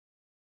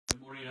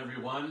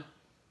everyone.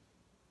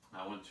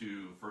 I want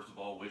to first of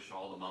all wish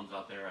all the moms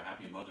out there a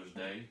happy Mother's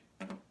Day.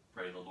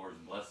 Pray the Lord's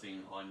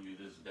blessing on you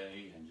this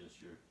day and just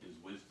His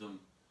wisdom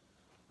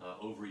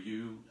over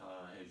you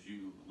as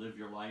you live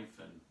your life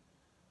and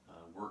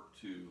work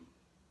to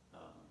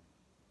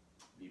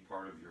be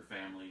part of your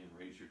family and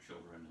raise your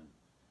children, and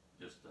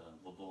just the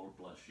Lord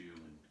bless you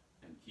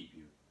and keep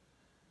you.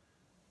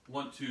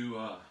 Want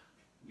to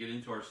get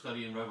into our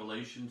study in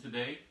Revelation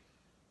today.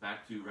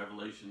 Back to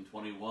Revelation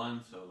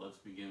 21, so let's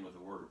begin with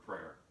a word of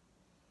prayer.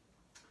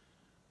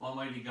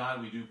 Almighty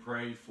God, we do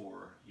pray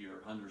for your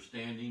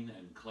understanding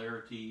and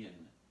clarity,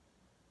 and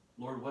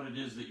Lord, what it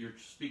is that you're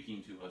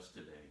speaking to us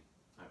today.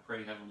 I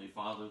pray, Heavenly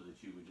Father,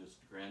 that you would just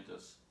grant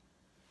us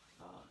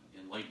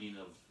enlightening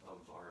of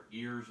our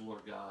ears,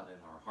 Lord God,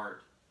 and our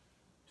heart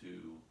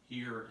to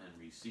hear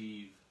and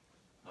receive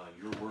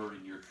your word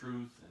and your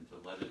truth, and to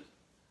let it,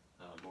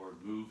 Lord,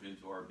 move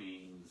into our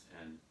beings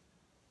and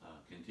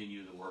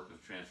continue the work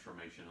of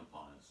transformation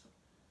upon us.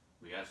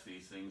 We ask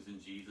these things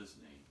in Jesus'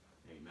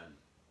 name. Amen.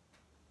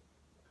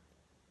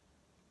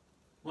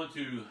 I want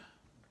to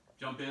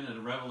jump in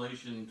at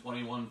Revelation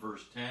 21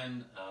 verse 10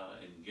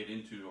 and get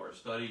into our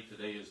study.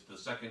 Today is the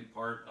second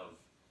part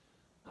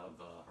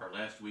of our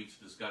last week's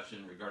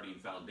discussion regarding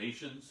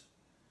foundations.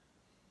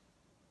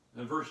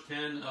 And verse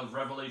 10 of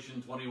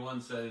Revelation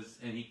 21 says,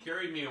 "And he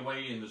carried me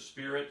away in the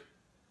Spirit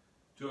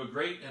to a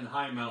great and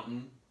high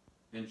mountain,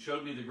 and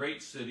showed me the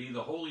great city,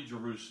 the holy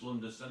Jerusalem,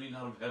 descending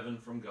out of heaven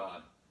from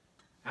God,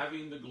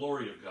 having the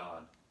glory of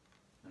God."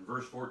 And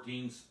verse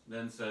 14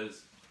 then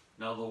says,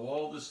 "Now the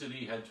wall of the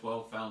city had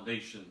 12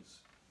 foundations."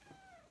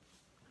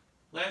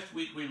 Last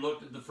week we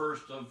looked at the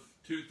first of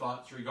two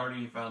thoughts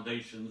regarding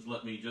foundations.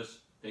 Let me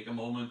just take a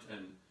moment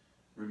and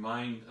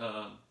remind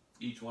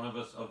each one of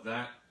us of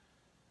that.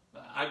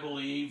 I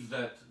believe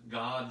that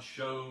God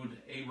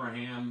showed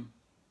Abraham,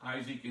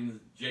 Isaac, and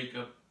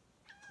Jacob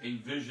a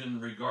vision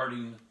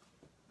regarding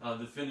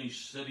the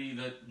finished city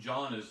that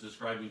John is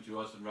describing to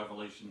us in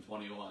Revelation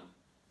 21.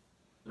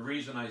 The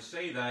reason I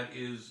say that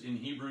is in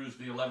Hebrews,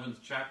 the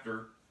 11th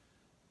chapter,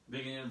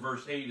 beginning in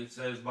verse 8, it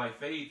says, "By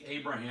faith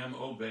Abraham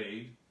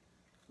obeyed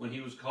when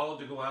he was called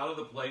to go out of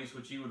the place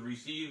which he would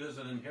receive as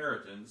an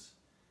inheritance,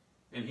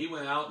 and he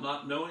went out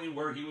not knowing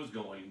where he was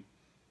going.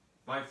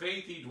 By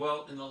faith he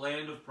dwelt in the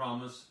land of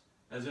promise,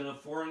 as in a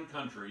foreign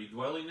country,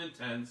 dwelling in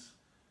tents,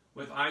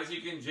 with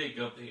Isaac and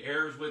Jacob, the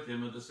heirs with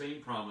him of the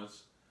same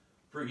promise.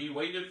 For he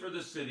waited for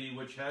the city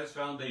which has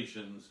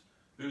foundations,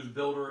 whose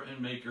builder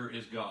and maker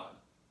is God."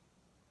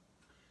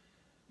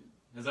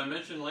 As I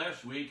mentioned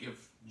last week,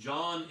 if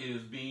John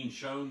is being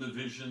shown the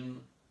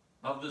vision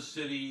of the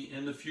city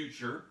in the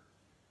future,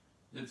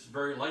 it's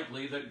very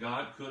likely that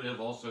God could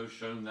have also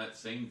shown that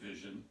same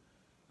vision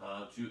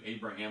to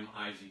Abraham,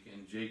 Isaac,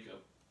 and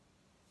Jacob.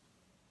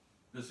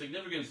 The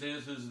significance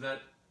is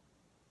that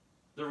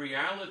the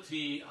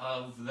reality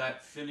of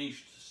that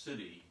finished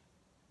city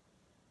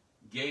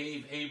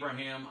gave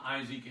Abraham,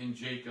 Isaac, and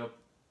Jacob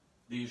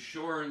the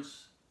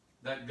assurance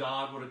that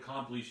God would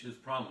accomplish his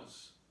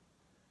promise.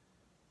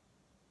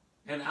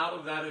 And out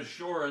of that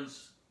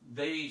assurance,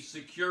 they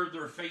secured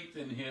their faith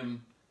in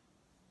him,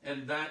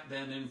 and that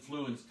then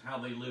influenced how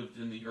they lived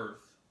in the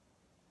earth.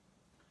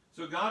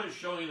 So God is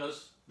showing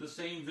us the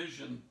same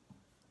vision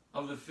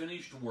of the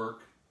finished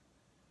work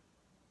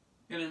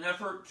in an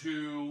effort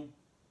to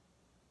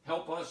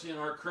help us in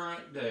our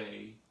current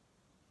day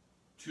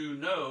to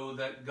know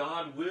that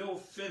God will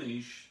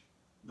finish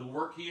the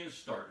work he has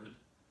started,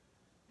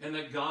 and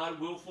that God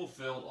will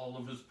fulfill all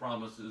of his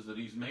promises that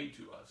he's made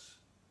to us.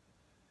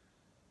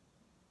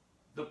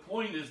 The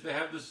point is to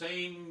have the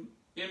same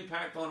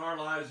impact on our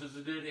lives as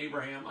it did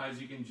Abraham,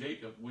 Isaac, and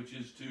Jacob, which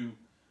is to,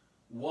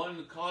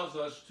 one, cause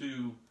us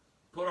to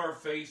put our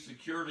faith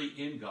securely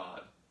in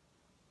God,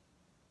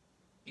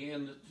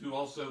 and to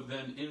also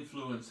then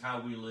influence how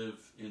we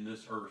live in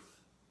this earth.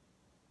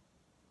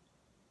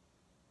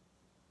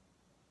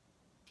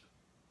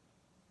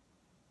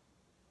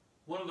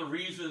 One of the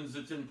reasons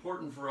it's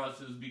important for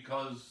us is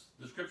because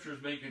the scriptures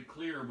make it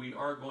clear we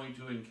are going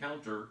to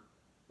encounter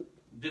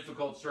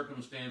difficult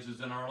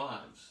circumstances in our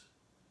lives.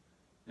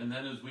 And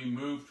then as we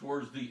move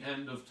towards the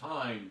end of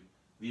time,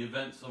 the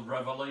events of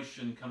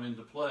Revelation come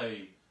into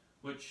play,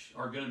 which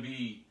are going to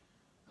be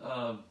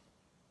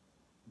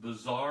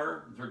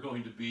bizarre, they're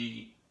going to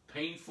be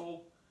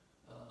painful,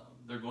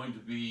 they're going to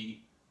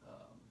be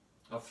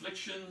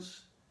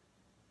afflictions,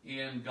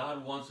 and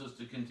God wants us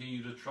to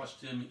continue to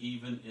trust him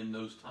even in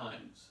those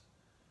times.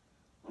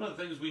 One of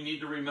the things we need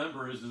to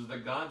remember is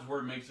that God's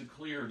word makes it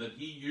clear that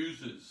he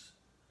uses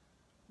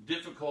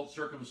difficult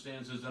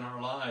circumstances in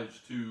our lives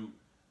to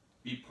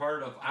be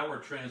part of our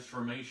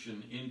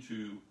transformation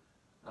into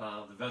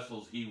the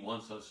vessels he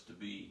wants us to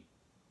be.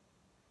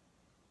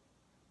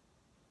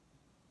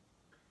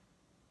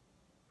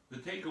 The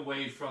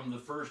takeaway from the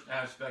first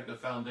aspect of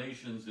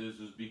foundations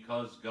is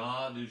because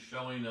God is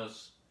showing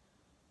us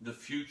the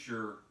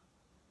future,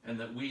 and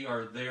that we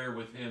are there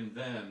with him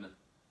then,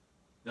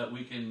 that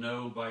we can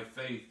know by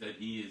faith that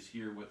he is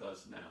here with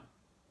us now.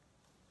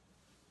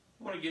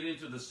 I want to get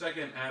into the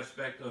second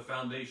aspect of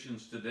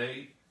foundations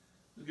today.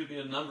 There's going to be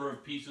a number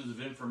of pieces of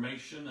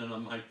information,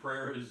 and my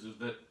prayer is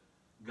that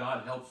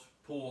God helps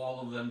pull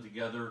all of them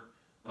together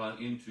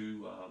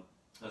into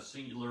a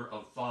singular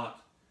of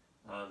thought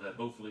that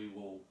hopefully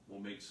will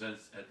make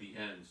sense at the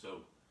end. So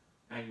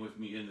hang with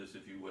me in this,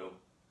 if you will.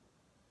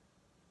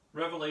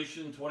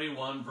 Revelation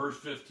 21, verse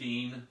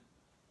 15,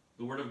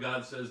 the Word of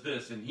God says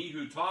this, "And he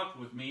who talked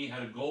with me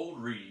had a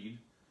gold reed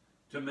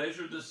to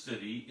measure the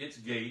city, its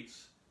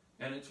gates,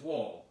 and its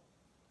wall.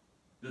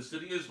 The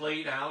city is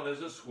laid out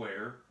as a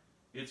square,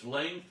 its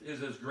length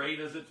is as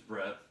great as its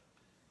breadth,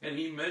 and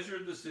he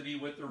measured the city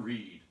with the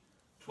reed,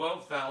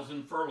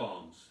 12,000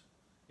 furlongs.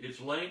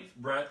 Its length,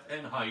 breadth,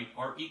 and height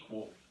are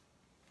equal."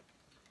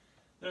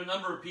 There are a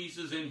number of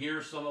pieces in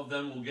here, some of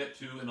them we'll get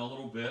to in a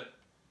little bit.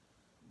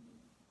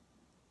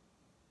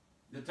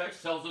 The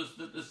text tells us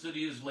that the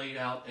city is laid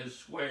out as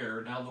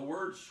square. Now the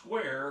word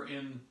square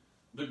in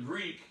the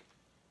Greek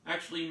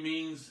actually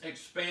means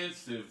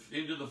expansive,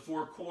 into the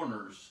four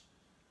corners.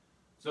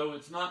 So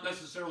it's not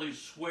necessarily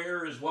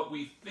square as what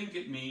we think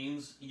it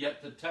means,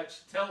 yet the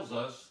text tells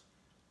us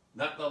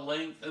that the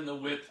length and the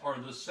width are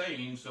the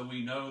same, so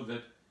we know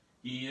that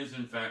he is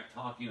in fact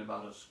talking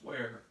about a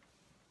square.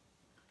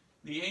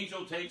 The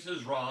angel takes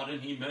his rod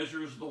and he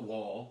measures the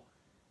wall,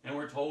 and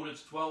we're told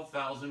it's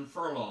 12,000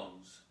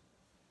 furlongs.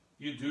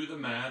 You do the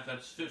math,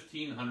 that's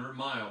 1,500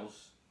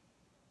 miles.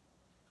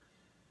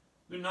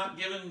 We're not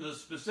given the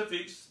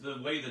specifics. The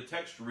way the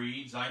text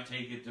reads, I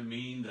take it to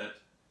mean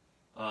that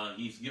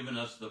he's given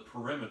us the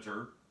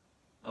perimeter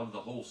of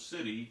the whole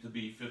city to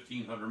be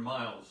 1,500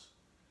 miles.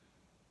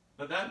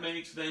 But that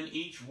makes then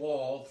each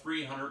wall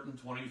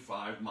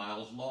 325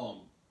 miles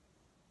long.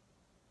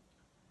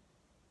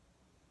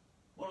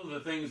 One of the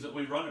things that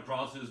we run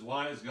across is,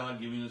 why is God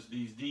giving us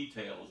these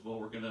details? Well,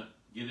 we're going to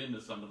get into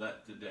some of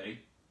that today.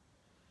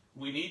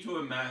 We need to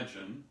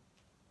imagine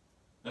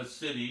a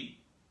city,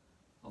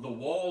 the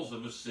walls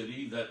of a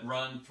city that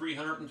run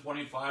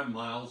 325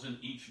 miles in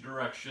each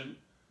direction,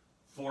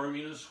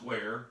 forming a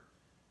square.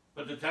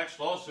 But the text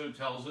also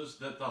tells us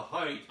that the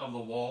height of the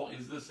wall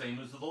is the same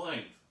as the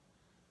length.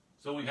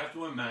 So we have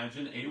to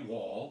imagine a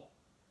wall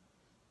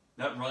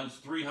that runs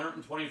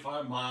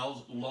 325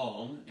 miles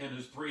long and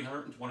is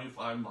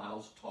 325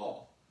 miles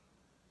tall.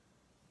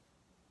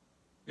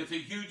 It's a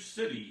huge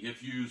city.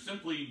 If you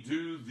simply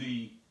do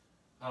the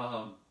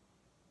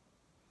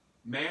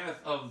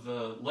math of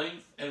the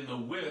length and the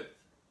width,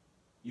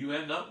 you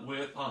end up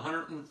with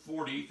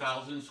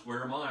 140,000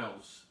 square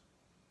miles.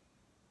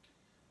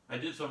 I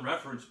did some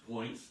reference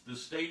points. The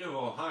state of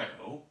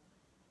Ohio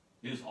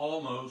is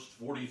almost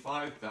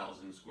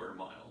 45,000 square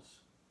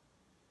miles.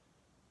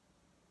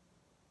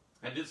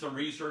 I did some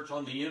research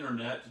on the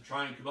internet to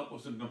try and come up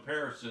with some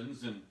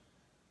comparisons, and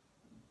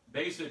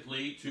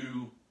basically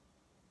to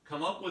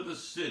come up with a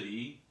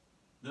city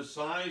the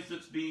size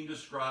that's being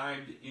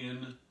described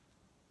in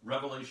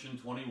Revelation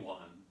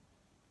 21,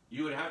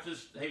 you would have to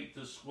take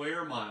the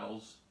square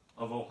miles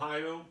of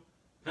Ohio,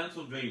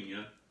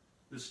 Pennsylvania,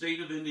 the state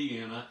of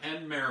Indiana,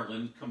 and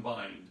Maryland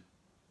combined.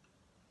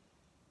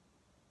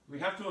 We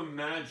have to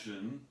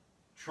imagine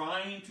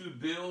trying to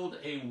build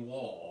a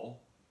wall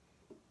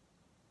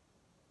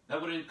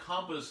that would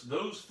encompass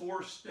those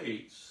four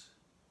states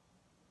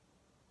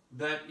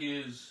that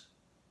is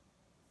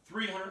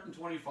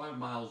 325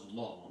 miles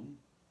long,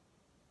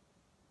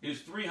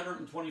 is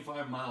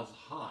 325 miles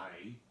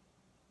high,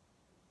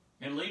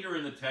 and later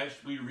in the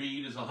text we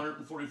read is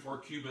 144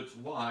 cubits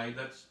wide.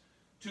 That's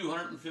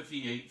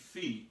 258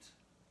 feet.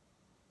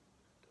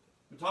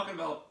 We're talking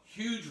about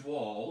huge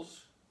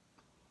walls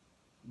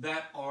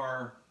that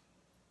are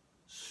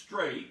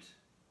straight,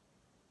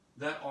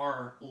 that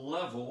are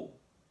level,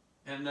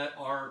 and that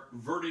are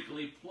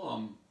vertically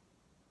plumb,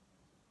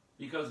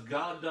 because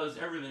God does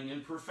everything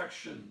in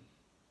perfection.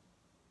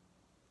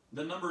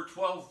 The number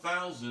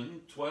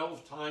 12,000,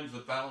 12 times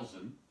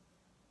 1,000,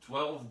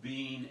 12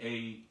 being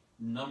a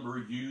number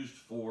used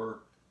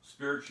for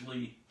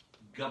spiritually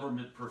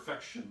government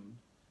perfection,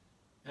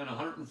 and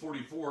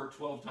 144,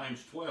 12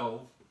 times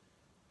 12,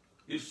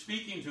 is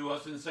speaking to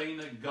us and saying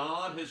that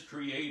God has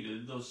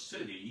created the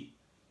city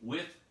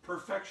with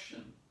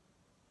perfection.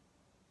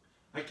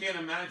 I can't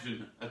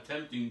imagine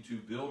attempting to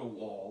build a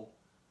wall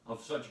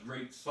of such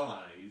great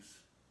size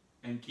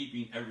and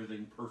keeping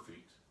everything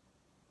perfect.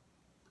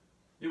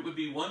 It would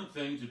be one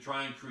thing to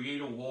try and create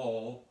a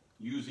wall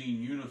using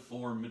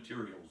uniform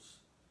materials,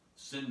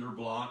 cinder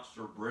blocks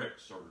or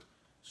bricks or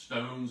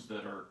stones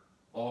that are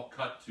all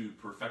cut to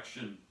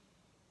perfection.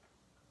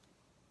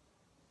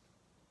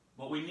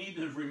 But we need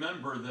to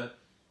remember that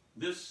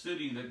this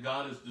city that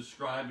God is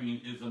describing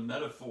is a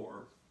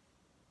metaphor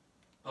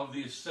of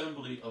the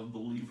assembly of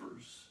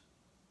believers.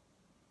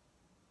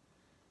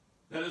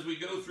 That as we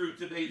go through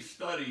today's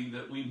study,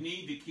 that we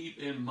need to keep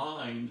in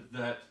mind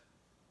that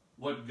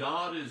what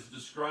God is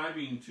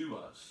describing to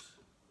us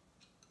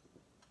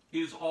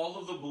is all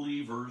of the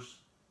believers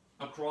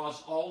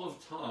across all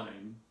of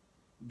time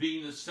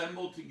being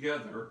assembled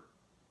together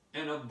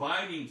and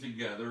abiding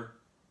together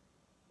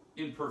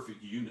in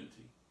perfect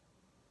unity.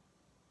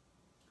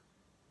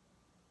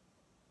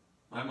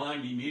 my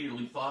mind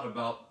immediately thought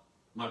about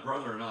my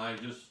brother and I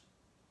just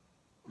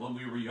when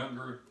we were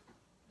younger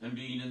and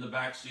being in the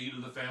back seat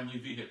of the family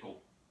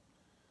vehicle,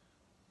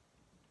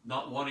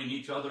 not wanting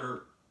each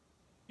other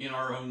in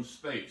our own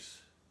space,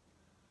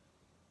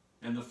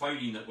 and the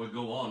fighting that would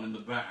go on in the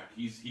back.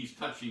 He's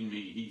touching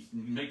me, he's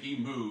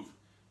making move,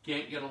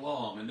 can't get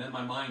along. And then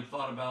my mind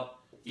thought about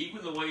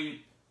even the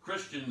way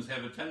Christians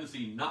have a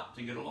tendency not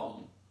to get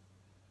along.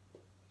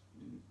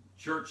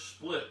 Church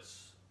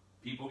splits,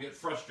 people get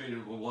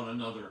frustrated with one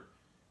another.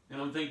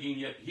 And I'm thinking,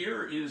 yet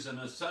here is an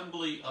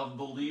assembly of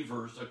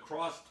believers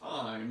across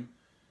time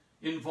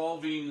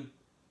involving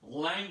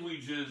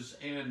languages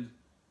and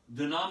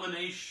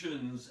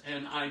denominations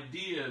and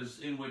ideas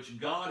in which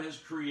God has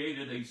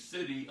created a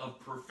city of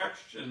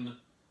perfection,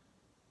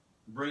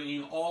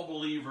 bringing all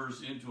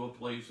believers into a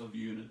place of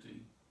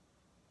unity.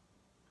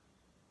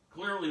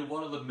 Clearly,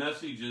 one of the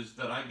messages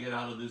that I get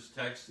out of this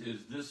text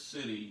is this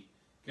city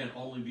can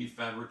only be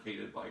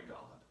fabricated by God.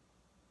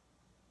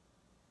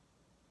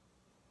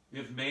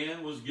 If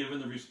man was given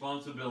the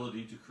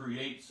responsibility to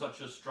create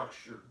such a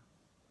structure,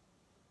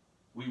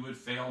 we would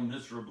fail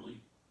miserably,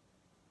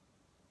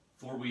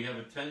 for we have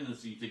a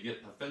tendency to get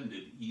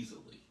offended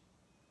easily.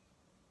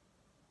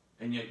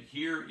 And yet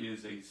here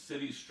is a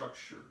city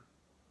structure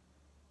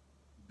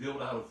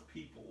built out of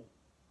people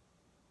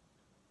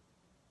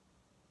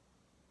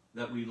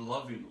that we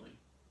lovingly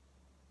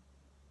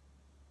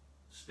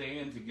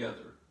stand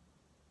together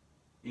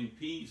in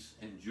peace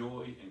and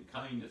joy and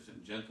kindness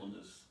and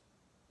gentleness,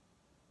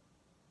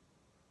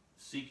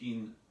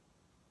 seeking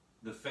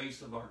the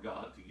face of our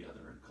God together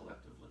and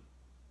collectively,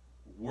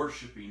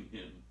 worshiping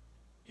Him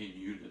in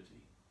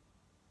unity.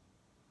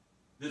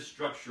 This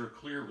structure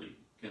clearly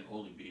can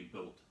only be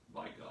built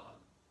by God.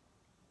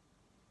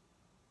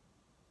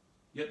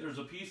 Yet there's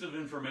a piece of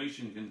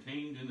information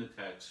contained in the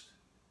text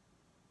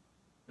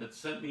that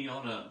sent me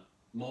on a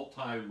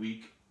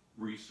multi-week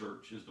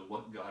research as to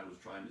what God was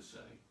trying to say.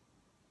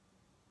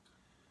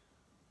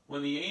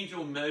 When the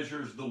angel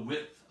measures the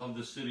width of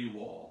the city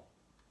wall,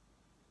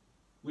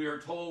 we are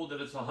told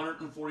that it's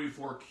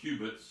 144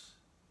 cubits,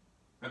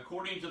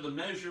 according to the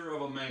measure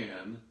of a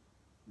man,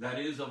 that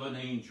is of an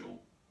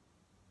angel.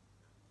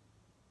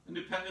 And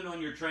depending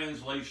on your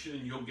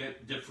translation, you'll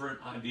get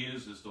different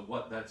ideas as to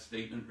what that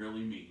statement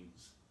really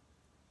means.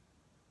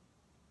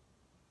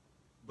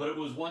 But it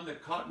was one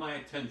that caught my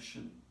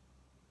attention.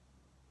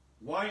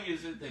 Why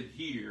is it that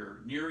here,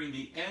 nearing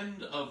the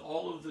end of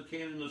all of the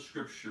canon of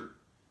Scripture,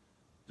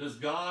 does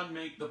God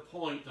make the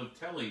point of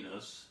telling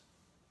us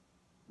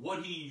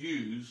what He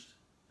used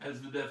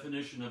as the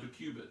definition of a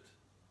cubit?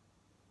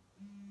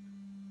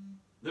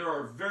 There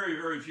are very,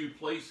 very few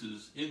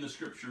places in the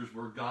Scriptures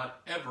where God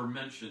ever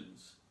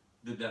mentions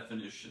the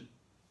definition.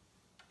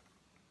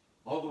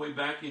 All the way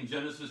back in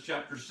Genesis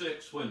chapter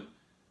 6, when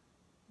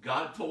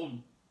God told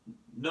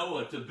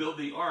Noah to build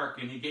the ark,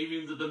 and He gave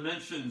him the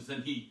dimensions,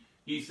 and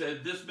he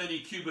said this many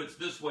cubits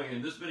this way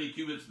and this many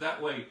cubits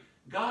that way.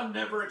 God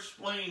never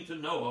explained to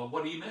Noah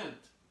what He meant.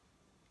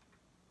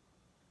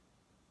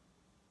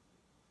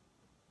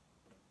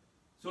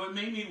 So it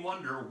made me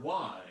wonder,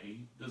 why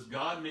does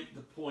God make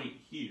the point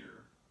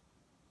here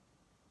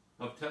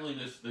of telling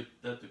us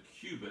that the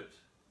cubit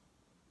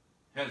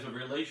has a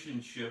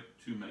relationship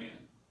to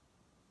man?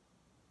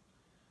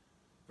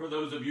 For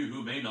those of you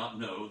who may not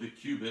know, the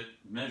cubit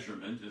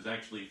measurement is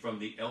actually from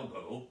the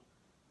elbow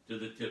to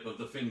the tip of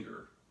the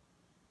finger.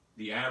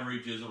 The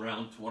average is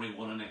around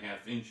 21.5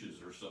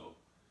 inches or so.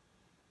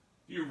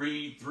 If you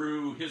read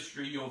through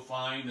history, you'll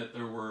find that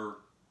there were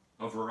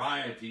a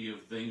variety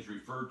of things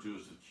referred to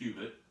as a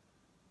cubit.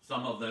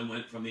 Some of them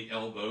went from the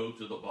elbow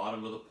to the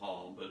bottom of the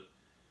palm, but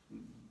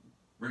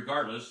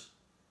regardless,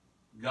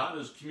 God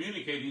is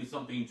communicating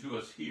something to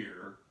us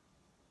here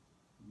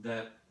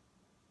that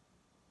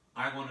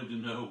I wanted to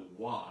know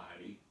why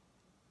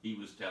He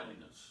was telling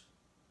us.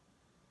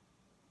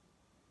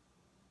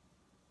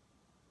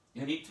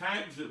 And He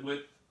tags it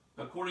with,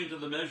 according to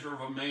the measure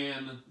of a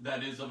man,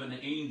 that is of an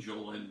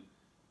angel. And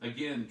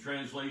again,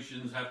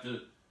 translations have to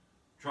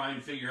try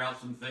and figure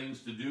out some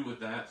things to do with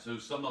that. So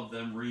some of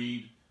them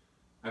read,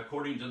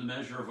 according to the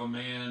measure of a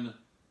man,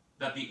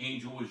 that the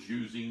angel was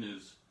using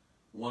is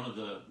one of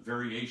the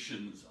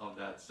variations of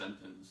that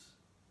sentence.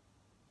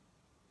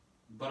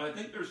 But I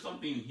think there's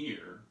something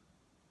here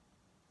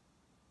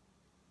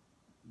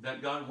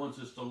that God wants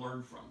us to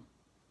learn from.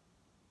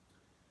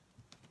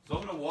 So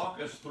I'm going to walk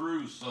us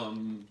through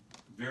some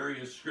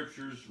various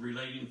scriptures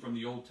relating from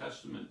the Old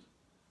Testament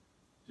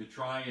to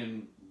try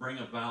and bring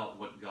about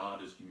what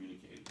God is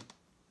communicating.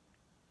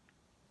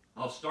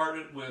 I'll start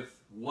it with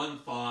one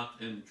thought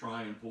and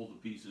try and pull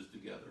the pieces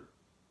together.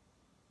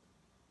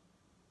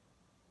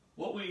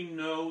 What we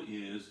know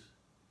is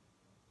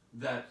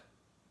that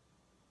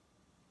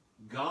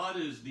God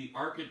is the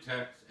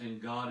architect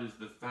and God is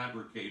the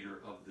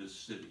fabricator of this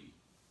city.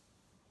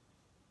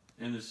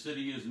 And the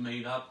city is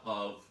made up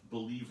of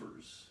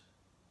believers.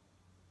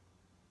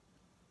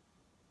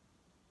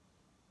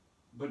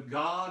 But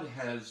God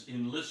has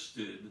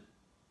enlisted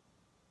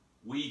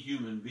we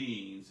human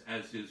beings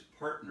as His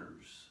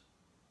partners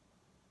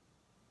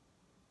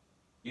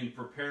in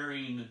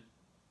preparing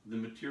the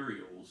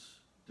materials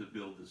to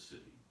build the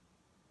city.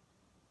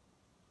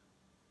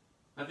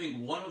 I think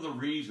one of the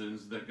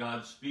reasons that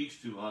God speaks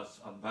to us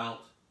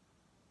about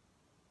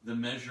the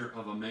measure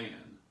of a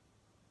man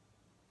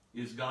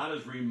is God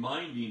is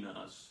reminding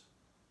us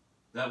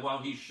that while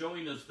he's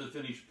showing us the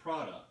finished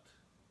product,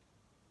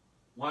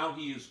 while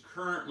he is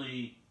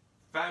currently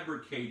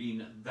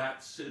fabricating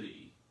that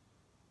city,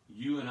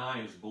 you and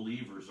I as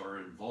believers are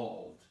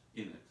involved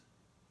in it.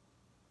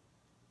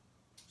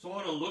 So I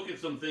want to look at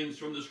some things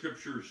from the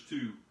scriptures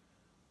to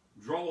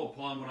draw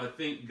upon what I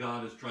think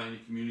God is trying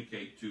to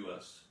communicate to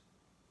us.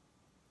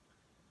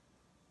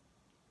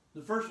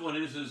 The first one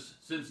is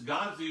since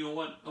God's the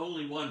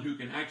only one who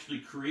can actually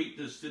create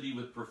this city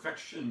with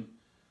perfection,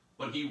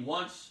 but he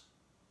wants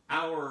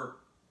our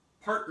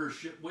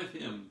partnership with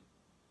him,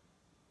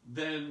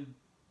 then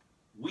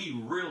we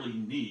really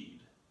need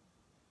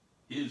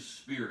his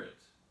Spirit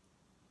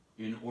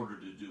in order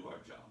to do our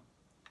job.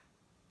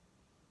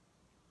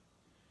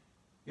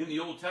 In the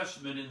Old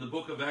Testament, in the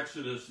book of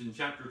Exodus, in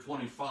chapter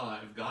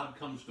 25, God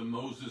comes to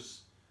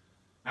Moses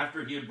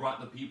after he had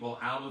brought the people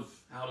out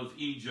of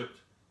Egypt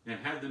and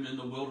had them in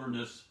the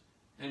wilderness.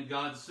 And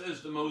God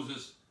says to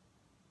Moses,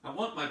 I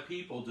want my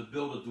people to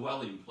build a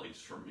dwelling place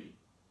for me.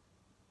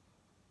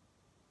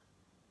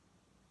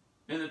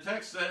 And the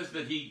text says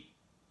that he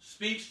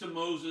speaks to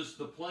Moses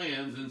the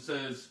plans and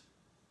says,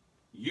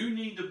 you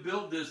need to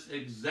build this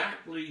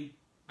exactly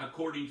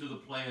according to the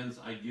plans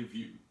I give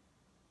you.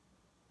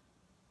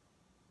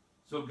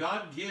 So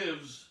God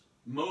gives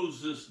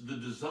Moses the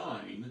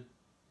design,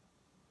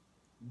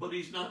 but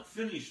he's not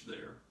finished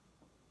there.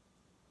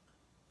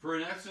 For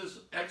in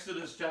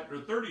Exodus chapter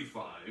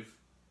 35,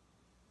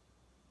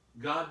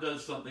 God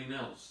does something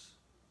else.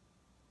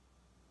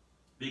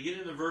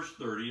 Beginning in verse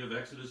 30 of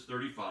Exodus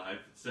 35,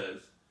 it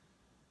says,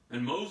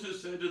 And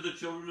Moses said to the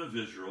children of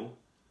Israel,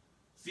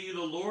 See,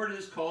 the Lord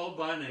is called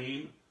by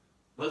name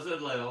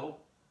Bezalel,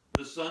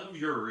 the son of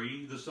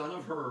Uri, the son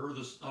of Hur,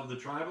 of the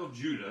tribe of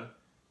Judah,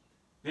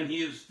 and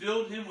he has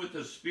filled him with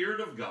the Spirit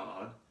of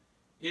God,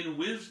 in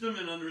wisdom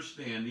and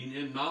understanding,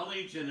 in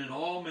knowledge and in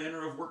all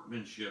manner of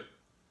workmanship,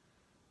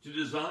 to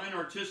design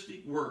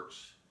artistic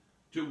works,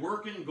 to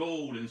work in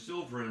gold and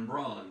silver and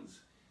bronze,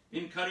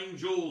 in cutting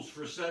jewels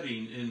for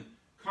setting, in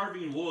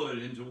carving wood,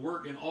 and to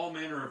work in all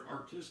manner of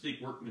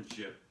artistic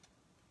workmanship.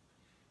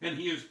 And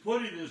he has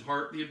put in his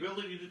heart the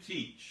ability to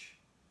teach.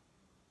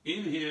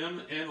 In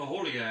him and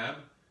Aholiab,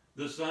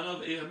 the son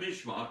of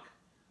Amishmach,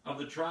 of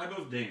the tribe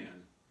of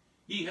Dan,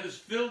 he has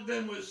filled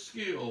them with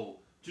skill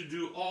to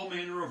do all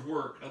manner of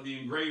work of the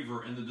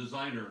engraver and the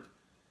designer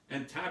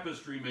and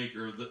tapestry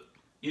maker,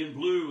 in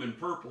blue and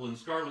purple and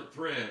scarlet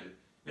thread,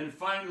 and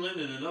fine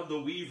linen, and of the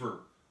weaver,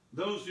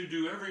 those who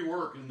do every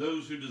work and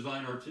those who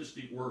design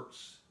artistic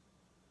works.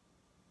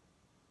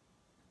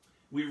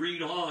 We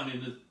read on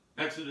in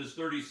Exodus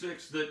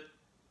 36 that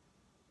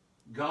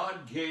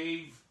God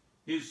gave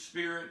his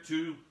Spirit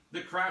to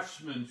the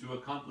craftsmen to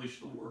accomplish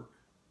the work.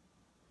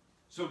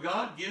 So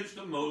God gives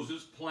to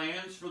Moses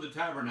plans for the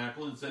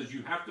tabernacle and says,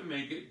 you have to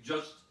make it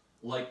just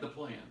like the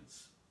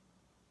plans.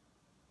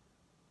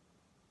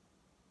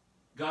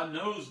 God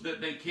knows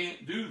that they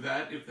can't do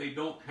that if they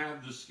don't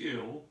have the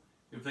skill,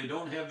 if they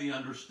don't have the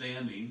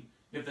understanding,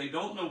 if they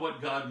don't know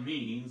what God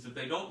means, if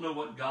they don't know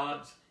what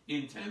God's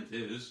intent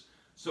is.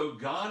 So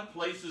God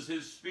places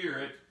his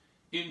Spirit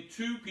in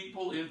two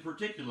people in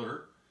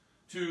particular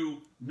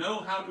to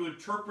know how to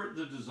interpret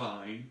the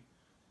design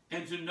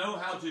and to know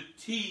how to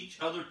teach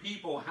other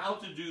people how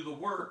to do the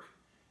work.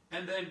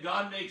 And then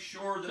God makes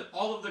sure that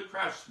all of the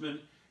craftsmen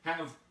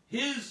have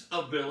his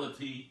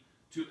ability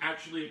to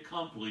actually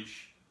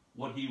accomplish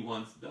what he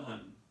wants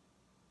done.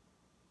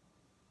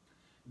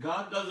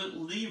 God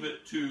doesn't leave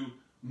it to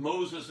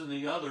Moses and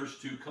the others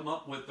to come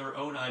up with their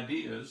own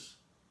ideas.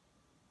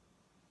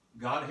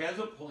 God has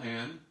a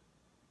plan.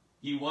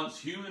 He wants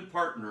human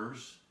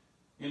partners,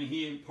 and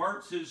he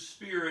imparts his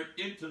Spirit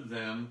into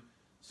them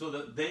so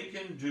that they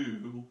can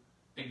do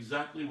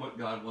exactly what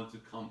God wants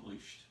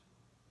accomplished.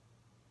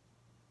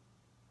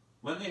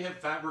 When they have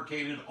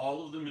fabricated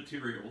all of the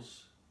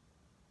materials,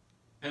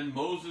 and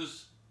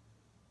Moses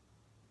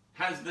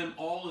has them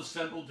all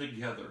assembled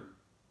together,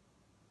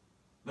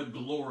 the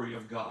glory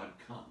of God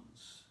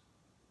comes.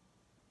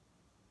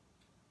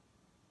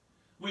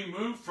 We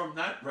move from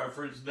that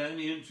reference then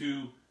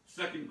into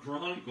 1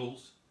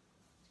 Chronicles,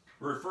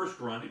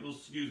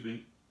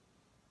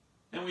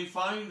 and we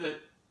find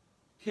that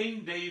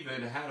King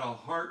David had a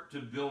heart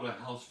to build a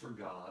house for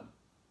God,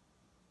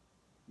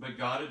 but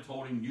God had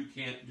told him, you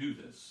can't do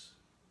this.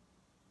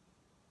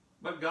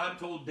 But God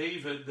told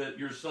David that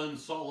your son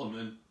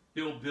Solomon,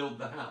 he'll build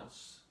the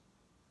house.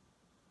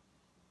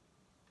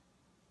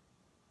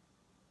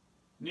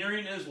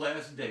 Nearing his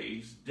last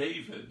days,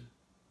 David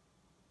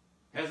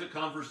has a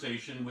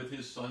conversation with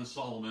his son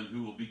Solomon,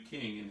 who will be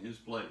king in his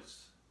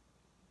place.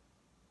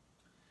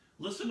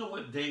 Listen to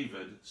what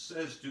David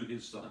says to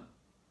his son.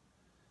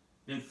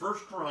 In 1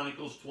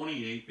 Chronicles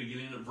 28,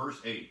 beginning at verse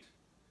 8,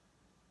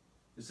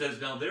 it says,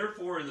 Now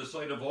therefore in the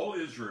sight of all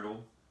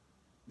Israel,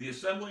 the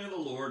assembly of the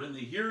Lord and the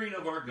hearing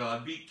of our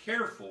God, be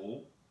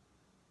careful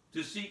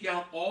to seek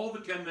out all the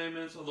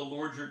commandments of the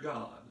Lord your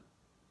God,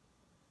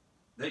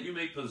 that you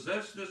may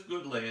possess this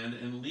good land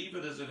and leave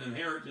it as an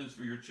inheritance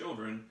for your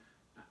children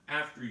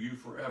after you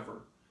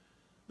forever.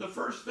 The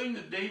first thing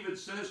that David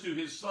says to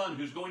his son,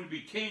 who's going to be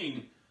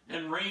king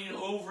and reign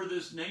over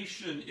this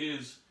nation,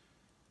 is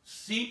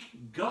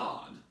seek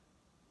God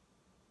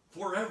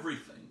for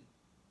everything.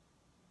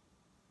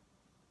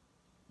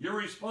 Your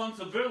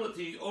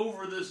responsibility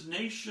over this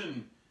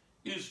nation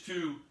is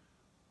to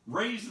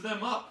raise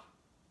them up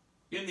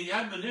in the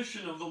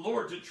admonition of the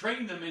Lord, to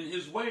train them in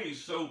his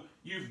ways. So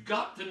you've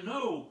got to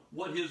know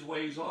what his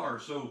ways are.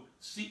 So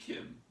seek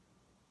him.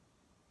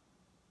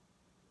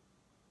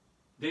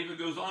 David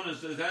goes on and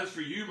says, as for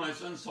you, my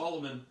son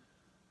Solomon,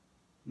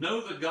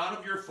 know the God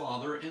of your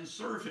father and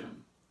serve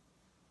him.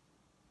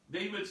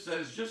 David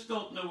says, just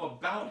don't know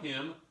about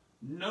him,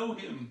 know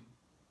him.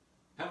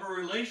 Have a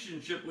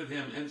relationship with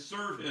him and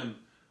serve him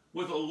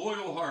with a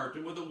loyal heart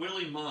and with a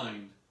willing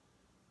mind.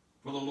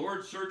 For the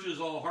Lord searches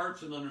all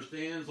hearts and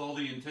understands all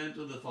the intent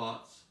of the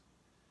thoughts.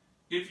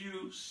 If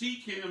you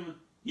seek him,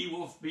 he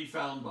will be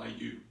found by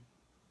you.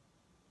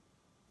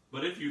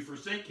 But if you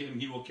forsake him,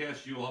 he will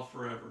cast you off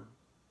forever.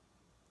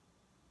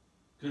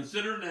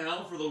 Consider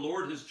now, for the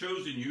Lord has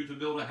chosen you to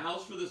build a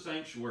house for the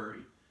sanctuary.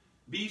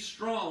 Be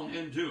strong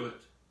and do it.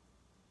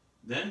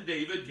 Then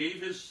David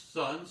gave his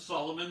son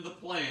Solomon the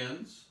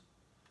plans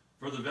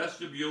for the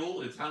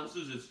vestibule, its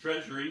houses, its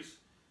treasuries,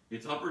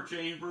 its upper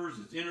chambers,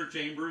 its inner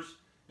chambers,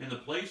 and the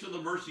place of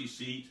the mercy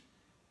seat,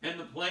 and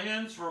the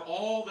plans for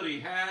all that he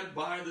had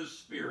by the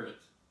Spirit.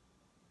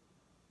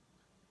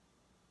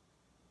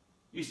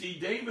 You see,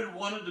 David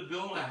wanted to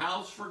build a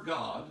house for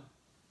God,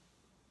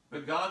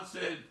 but God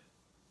said,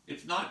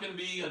 it's not going to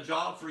be a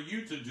job for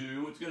you to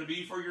do, it's going to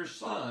be for your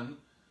son.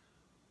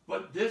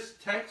 But this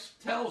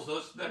text tells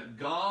us that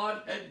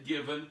God had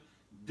given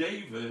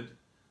David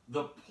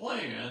the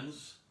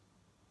plans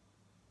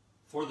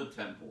for the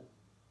temple.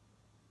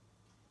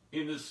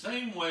 In the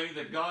same way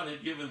that God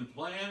had given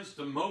plans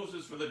to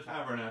Moses for the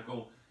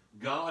tabernacle,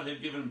 God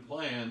had given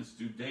plans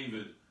to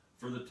David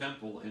for the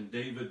temple, and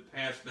David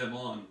passed them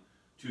on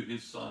to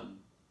his son.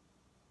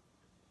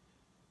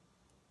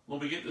 When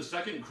we get to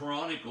 2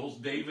 Chronicles,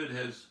 David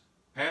has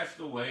passed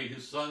away.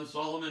 His son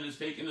Solomon has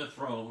taken the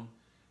throne.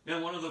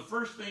 And one of the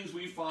first things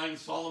we find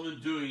Solomon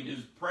doing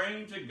is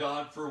praying to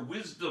God for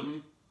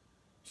wisdom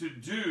to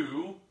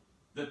do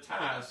the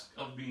task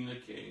of being a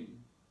king.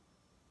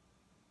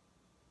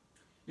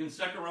 In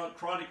 2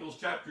 Chronicles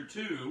chapter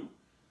 2,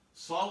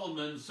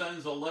 Solomon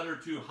sends a letter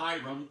to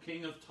Hiram,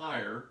 king of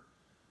Tyre,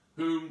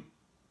 whom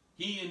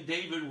he and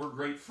David were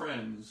great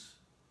friends.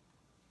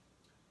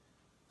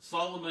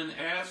 Solomon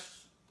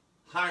asks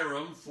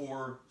Hiram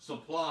for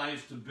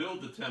supplies to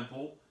build the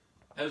temple,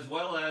 as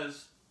well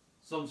as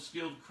some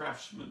skilled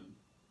craftsmen.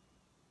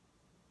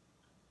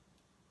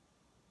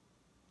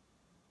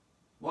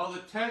 While the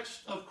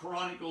text of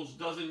Chronicles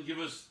doesn't give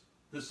us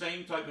the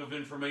same type of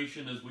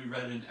information as we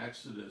read in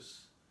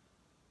Exodus,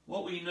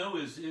 what we know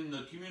is in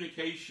the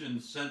communication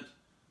sent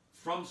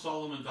from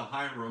Solomon to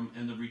Hiram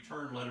and the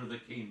return letter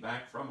that came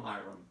back from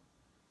Hiram,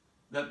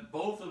 that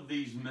both of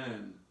these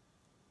men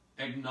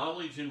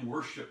acknowledge and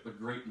worship the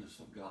greatness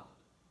of God.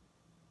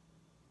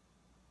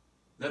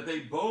 That they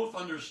both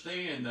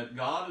understand that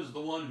God is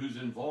the one who's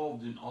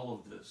involved in all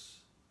of this.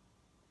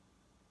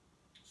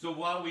 So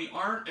while we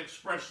aren't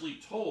expressly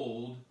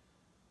told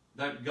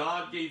that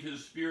God gave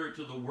his Spirit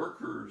to the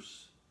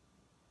workers,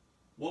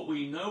 what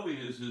we know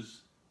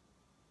is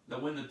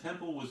that when the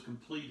temple was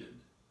completed,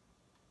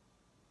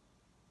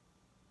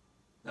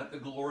 that the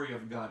glory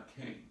of God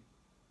came.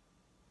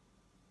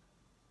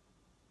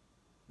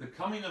 The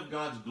coming of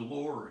God's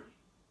glory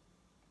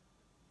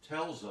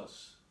tells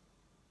us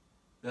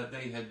that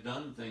they had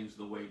done things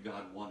the way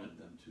God wanted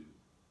them to.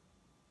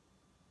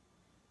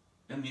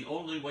 And the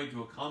only way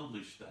to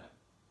accomplish that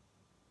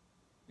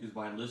is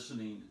by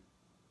listening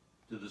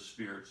to the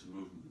Spirit's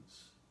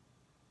movements.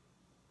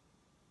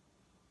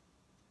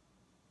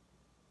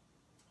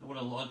 I want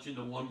to launch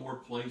into one more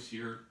place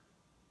here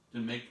to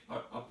make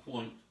a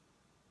point.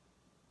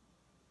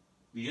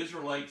 The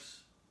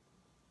Israelites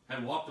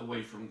had walked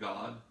away from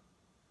God.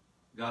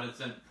 God had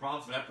sent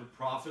prophet after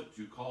prophet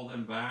to call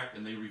them back,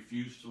 and they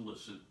refused to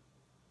listen.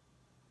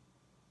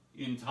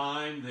 In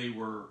time, they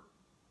were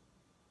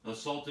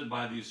assaulted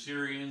by the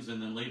Assyrians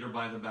and then later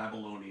by the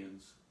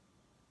Babylonians.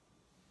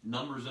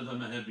 Numbers of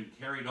them had been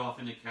carried off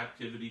into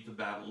captivity to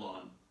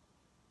Babylon.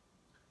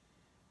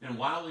 And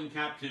while in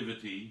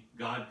captivity,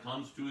 God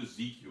comes to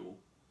Ezekiel,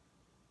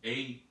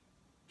 a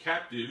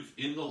captive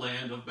in the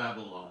land of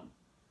Babylon,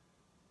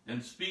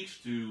 and speaks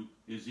to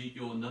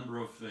Ezekiel a number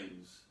of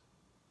things.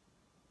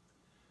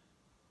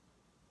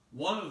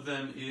 One of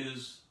them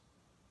is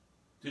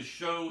to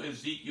show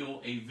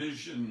Ezekiel a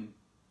vision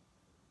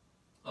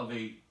of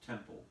a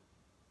temple.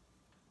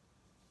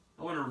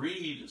 I want to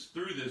read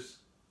through this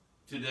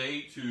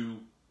today to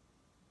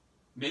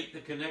make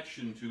the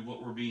connection to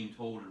what we're being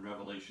told in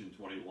Revelation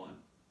 21.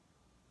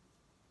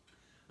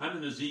 I'm I'm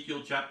in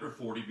Ezekiel chapter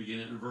 40,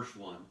 beginning in verse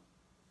 1.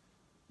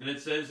 And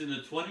it says, in the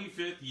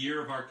 25th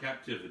year of our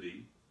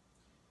captivity,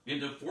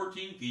 in the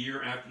 14th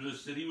year after the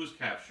city was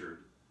captured,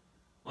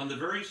 on the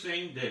very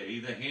same day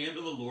the hand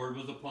of the Lord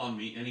was upon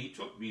me, and he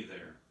took me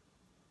there.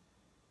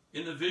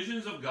 In the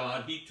visions of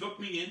God, he took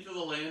me into the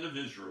land of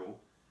Israel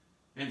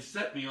and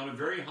set me on a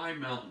very high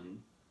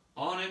mountain.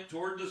 On it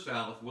toward the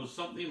south was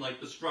something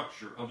like the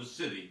structure of a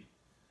city.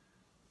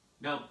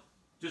 Now,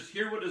 just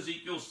hear what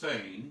Ezekiel's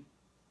saying.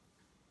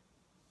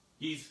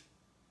 He's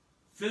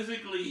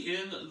physically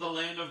in the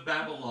land of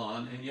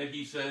Babylon, and yet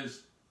he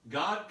says,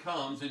 God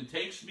comes and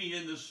takes me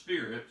in the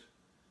spirit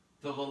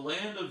to the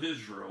land of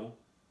Israel,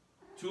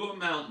 to a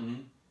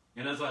mountain,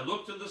 and as I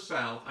look to the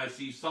south, I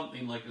see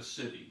something like a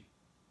city.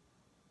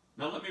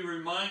 Now let me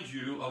remind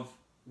you of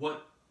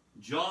what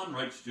John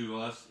writes to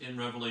us in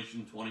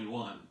Revelation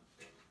 21.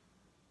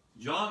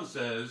 John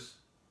says,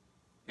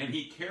 and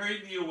he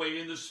carried me away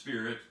in the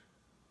spirit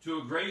to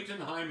a great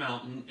and high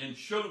mountain and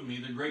showed me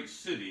the great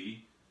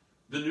city,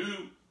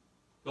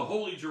 the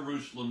holy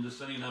Jerusalem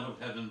descending out of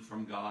heaven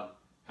from God,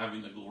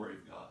 having the glory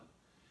of God.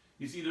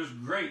 You see, there's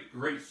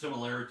great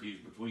similarities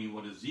between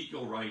what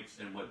Ezekiel writes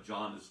and what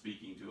John is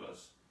speaking to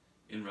us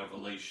in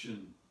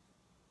Revelation.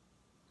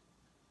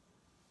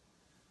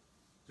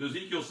 So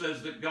Ezekiel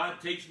says that God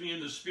takes me in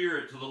the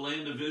spirit to the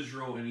land of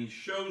Israel, and he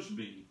shows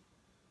me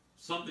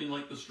something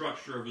like the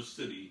structure of a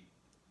city.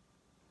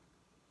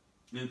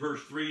 In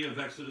verse 3 of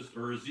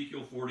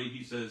Ezekiel 40,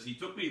 he says, he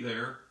took me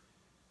there,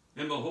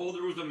 and behold,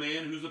 there was a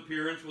man whose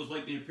appearance was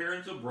like the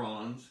appearance of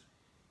bronze.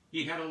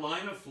 He had a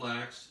line of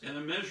flax and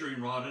a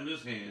measuring rod in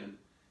his hand,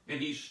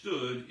 and he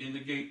stood in the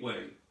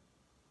gateway.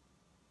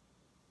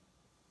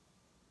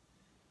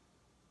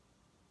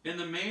 And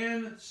the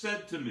man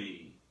said to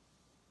me,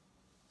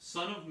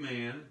 Son of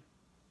man,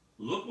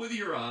 look with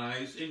your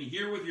eyes and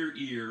hear with your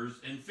ears,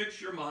 and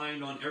fix your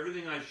mind on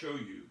everything I show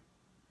you.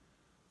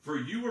 For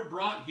you were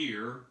brought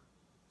here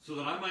so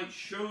that I might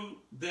show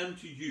them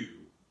to you.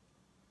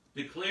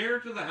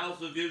 Declare to the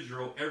house of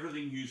Israel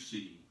everything you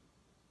see.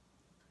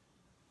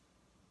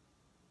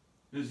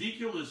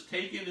 Ezekiel is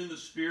taken in the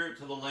spirit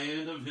to the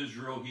land of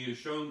Israel. He is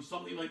shown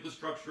something like the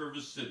structure of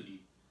a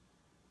city.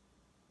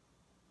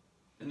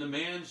 And the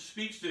man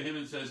speaks to him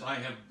and says, I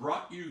have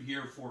brought you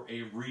here for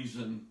a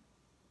reason.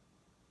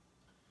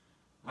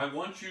 I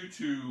want you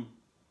to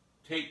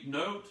take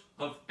note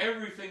of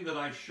everything that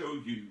I show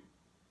you.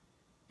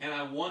 And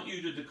I want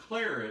you to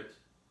declare it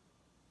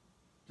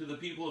to the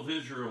people of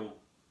Israel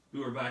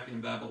who are back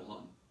in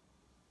Babylon.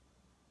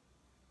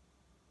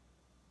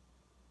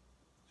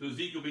 So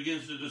Ezekiel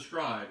begins to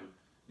describe,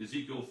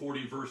 Ezekiel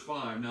 40 verse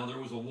 5, now there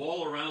was a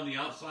wall around the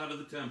outside of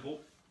the temple.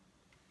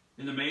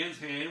 In the man's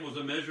hand was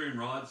a measuring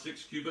rod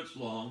 6 cubits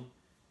long,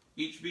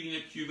 each being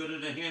a cubit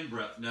and a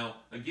handbreadth. Now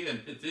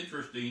again, it's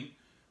interesting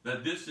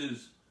that this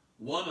is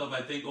one of,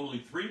 I think, only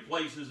 3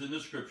 places in the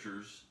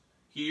scriptures,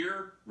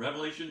 here,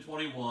 Revelation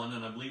 21,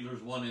 and I believe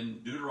there's one in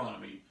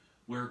Deuteronomy,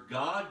 where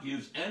God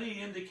gives any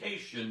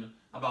indication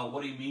about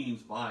what he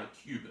means by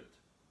cubit.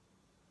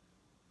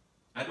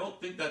 I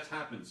don't think that's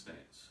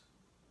happenstance.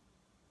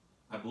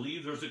 I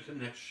believe there's a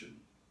connection.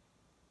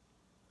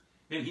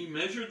 And he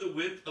measured the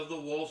width of the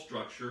wall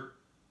structure,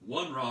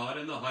 1 rod,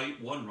 and the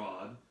height 1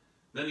 rod.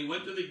 Then he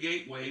went to the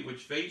gateway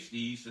which faced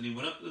east, and he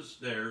went up the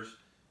stairs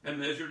and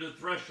measured the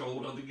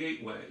threshold of the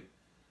gateway.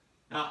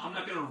 Now, I'm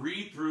not going to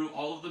read through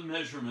all of the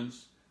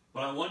measurements,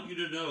 but I want you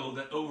to know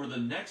that over the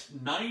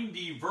next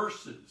 90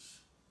 verses,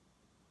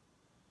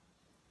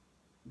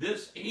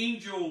 this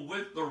angel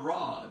with the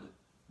rod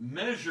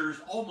measures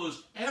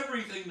almost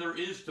everything there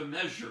is to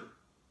measure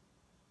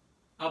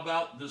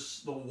about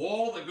the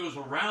wall that goes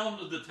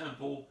around the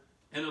temple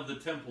and of the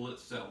temple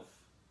itself.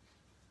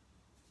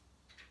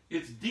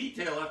 It's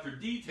detail after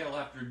detail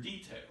after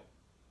detail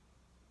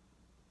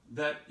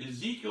that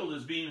Ezekiel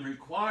is being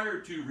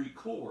required to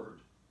record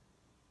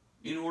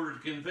in order to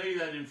convey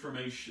that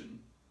information.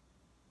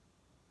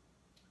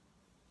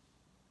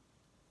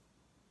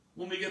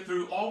 When we get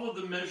through all of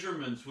the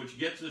measurements, which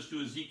gets us to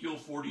Ezekiel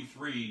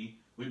 43,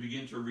 we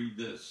begin to read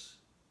this.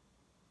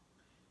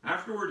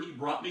 Afterward he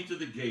brought me to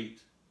the gate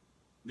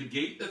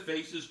that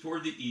faces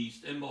toward the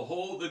east, and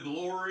behold, the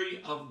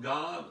glory of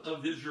God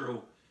of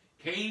Israel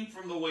came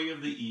from the way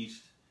of the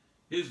east.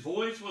 His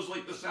voice was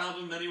like the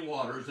sound of many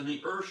waters, and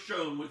the earth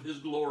shone with his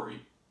glory.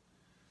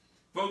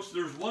 Folks,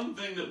 there's one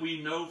thing that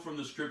we know from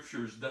the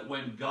scriptures, that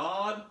when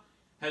God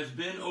has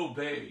been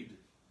obeyed,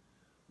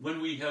 when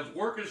we have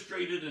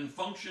orchestrated and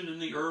functioned in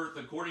the earth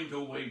according to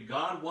the way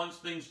God wants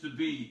things to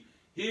be,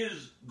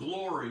 his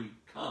glory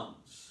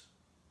comes.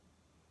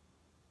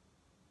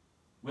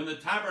 When the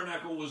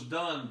tabernacle was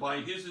done by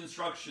his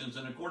instructions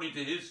and according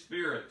to his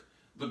spirit,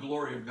 the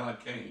glory of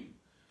God came.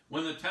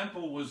 When the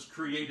temple was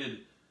created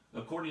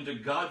according to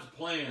God's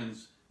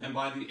plans and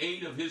by the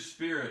aid of his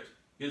spirit,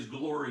 his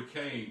glory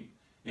came.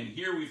 And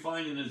here we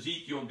find in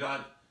Ezekiel,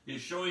 God is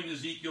showing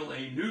Ezekiel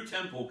a new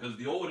temple because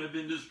the old had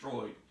been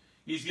destroyed.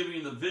 He's giving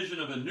him the vision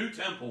of a new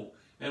temple,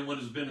 and when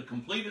it's been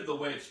completed the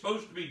way it's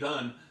supposed to be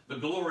done, the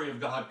glory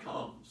of God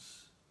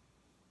comes.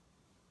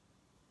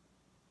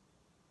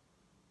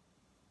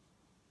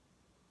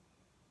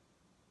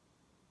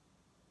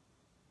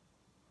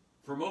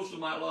 For most of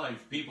my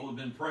life, people have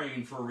been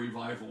praying for a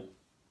revival.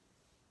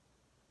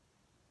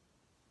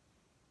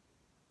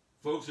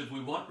 Folks, if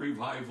we want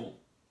revival,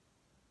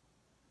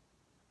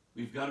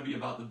 we've got to be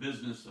about the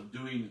business of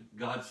doing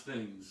God's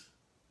things,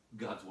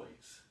 God's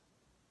ways.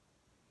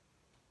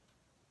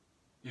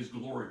 His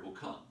glory will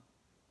come.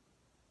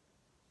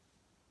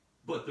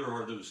 But there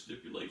are those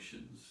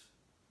stipulations.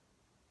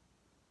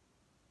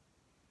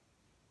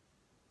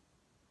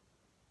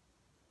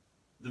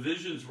 The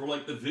visions were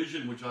like the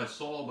vision which I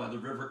saw by the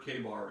river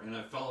Chebar, and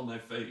I fell on my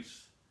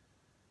face.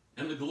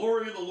 And the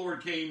glory of the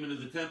Lord came into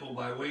the temple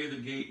by way of the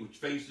gate which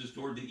faces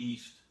toward the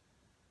east.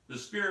 The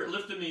Spirit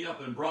lifted me up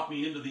and brought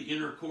me into the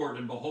inner court,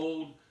 and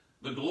behold,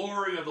 the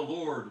glory of the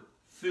Lord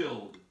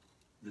filled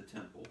the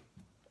temple.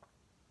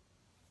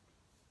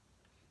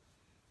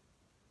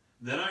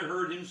 Then I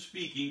heard him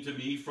speaking to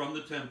me from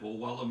the temple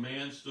while a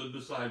man stood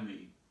beside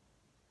me.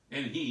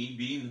 And he,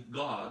 being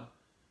God,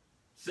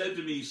 said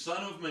to me,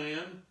 Son of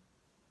man,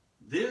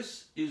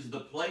 this is the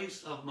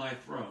place of my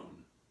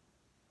throne,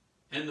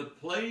 and the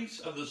place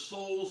of the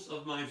soles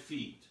of my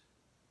feet,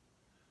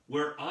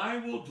 where I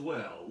will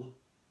dwell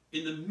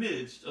in the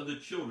midst of the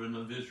children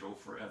of Israel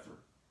forever.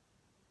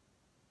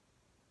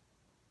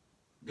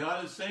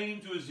 God is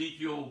saying to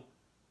Ezekiel,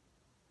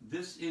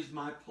 this is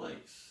my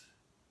place.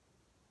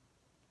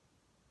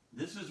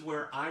 This is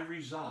where I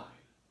reside.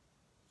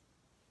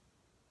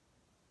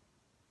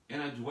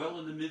 And I dwell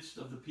in the midst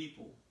of the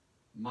people,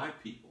 my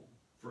people,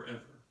 forever.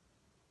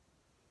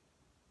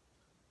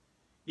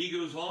 He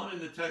goes on in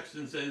the text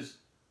and says,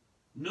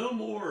 no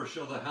more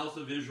shall the house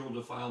of Israel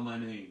defile my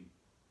name.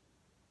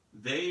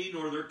 They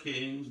nor their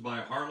kings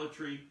by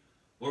harlotry,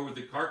 or with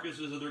the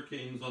carcasses of their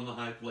kings on the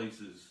high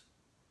places.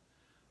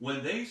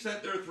 When they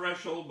set their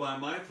threshold by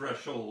my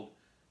threshold,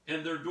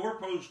 and their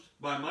doorpost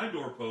by my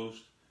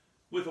doorpost,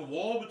 with a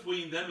wall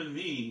between them and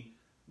me,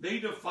 they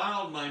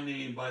defiled my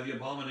name by the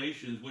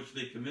abominations which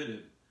they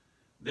committed.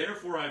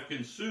 Therefore I've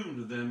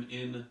consumed them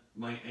in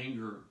my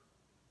anger.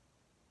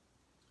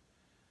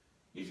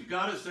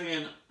 God is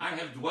saying, I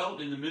have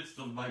dwelt in the midst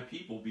of my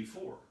people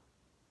before.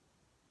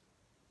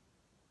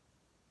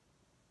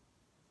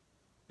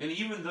 And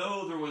even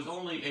though there was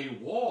only a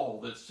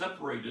wall that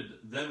separated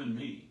them and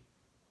me,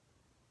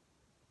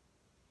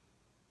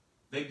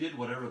 they did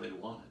whatever they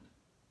wanted.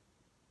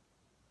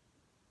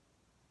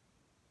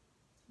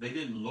 They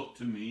didn't look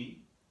to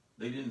me.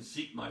 They didn't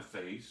seek my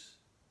face.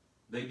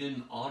 They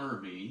didn't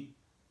honor me.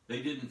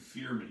 They didn't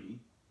fear me.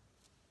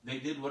 They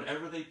did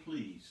whatever they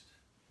pleased.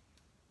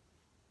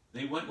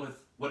 They went with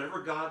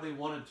whatever God they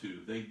wanted to.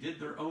 They did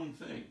their own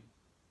thing.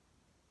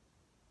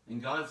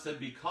 And God said,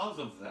 because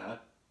of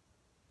that,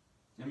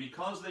 and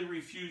because they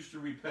refused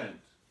to repent,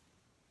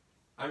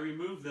 I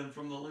removed them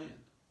from the land.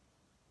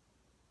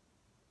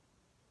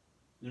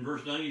 In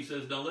verse 9 he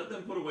says, now let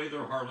them put away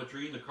their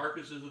harlotry and the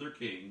carcasses of their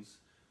kings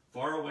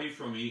far away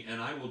from me, and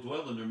I will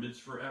dwell in their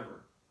midst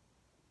forever.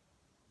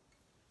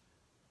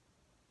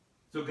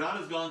 So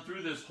God has gone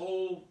through this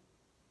whole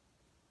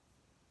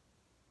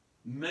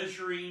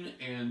measuring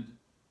and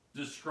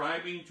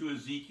describing to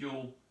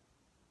Ezekiel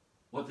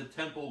what the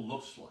temple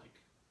looks like.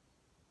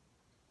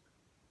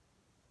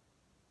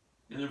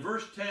 And in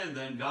verse 10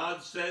 then,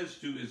 God says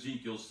to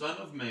Ezekiel, Son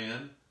of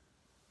man,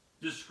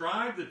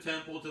 describe the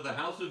temple to the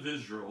house of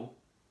Israel,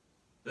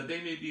 that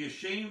they may be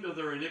ashamed of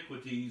their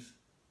iniquities,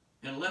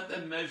 and let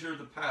them measure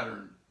the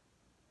pattern.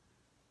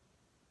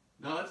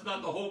 Now that's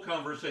not the whole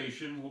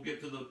conversation. We'll get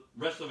to the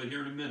rest of it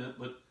here in a minute,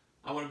 but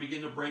I want to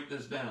begin to break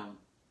this down.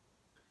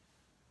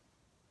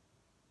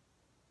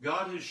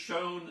 God has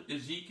shown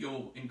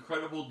Ezekiel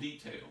incredible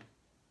detail.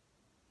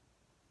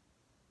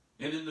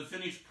 And in the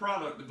finished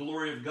product, the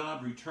glory of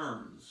God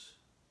returns.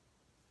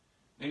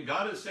 And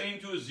God is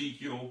saying to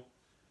Ezekiel,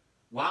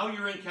 while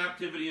you're in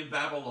captivity in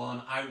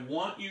Babylon, I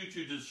want you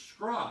to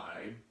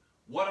describe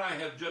what I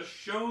have just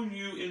shown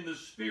you in the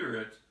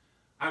Spirit.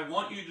 I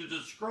want you to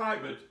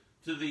describe it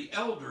to the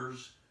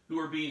elders who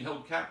are being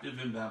held captive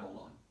in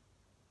Babylon.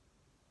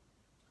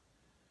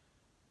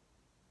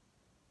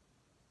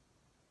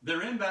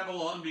 They're in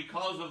Babylon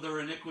because of their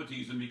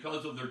iniquities and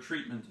because of their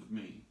treatment of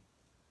me.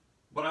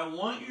 But I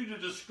want you to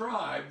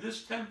describe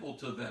this temple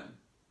to them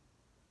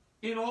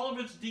in all of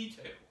its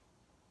detail.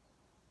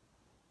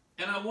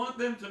 And I want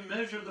them to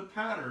measure the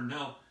pattern.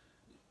 Now,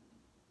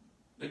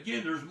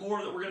 again, there's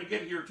more that we're going to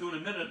get here to in a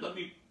minute.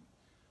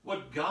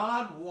 What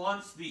God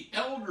wants the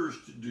elders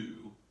to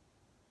do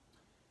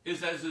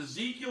is, as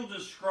Ezekiel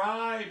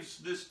describes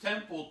this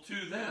temple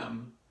to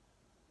them,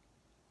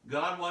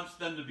 God wants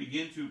them to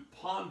begin to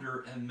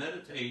ponder and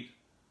meditate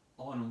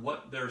on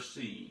what they're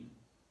seeing.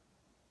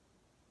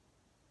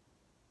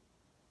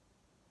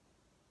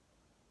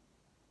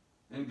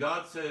 And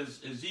God says,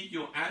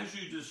 Ezekiel, as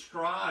you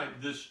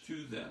describe this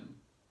to them,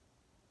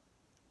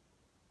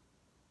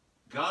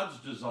 God's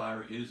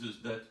desire is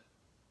that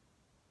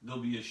they'll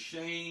be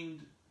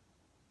ashamed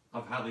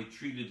of how they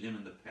treated him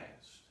in the past.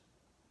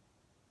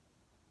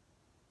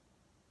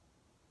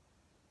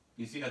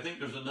 You see, I think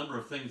there's a number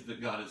of things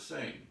that God is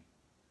saying.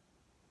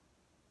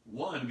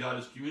 One, God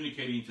is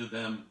communicating to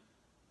them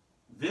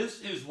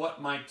This is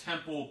what my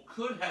temple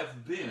could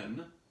have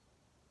been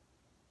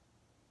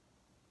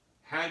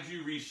had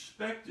you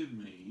respected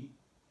me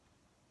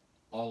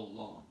all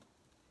along.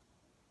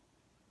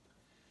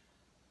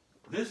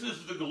 This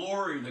is the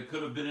glory that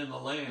could have been in the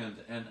land,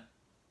 and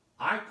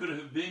I could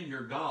have been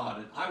your God,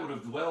 and I would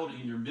have dwelled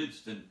in your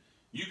midst, and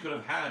you could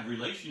have had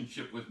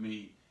relationship with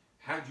me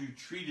had you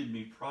treated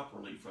me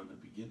properly from the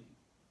beginning.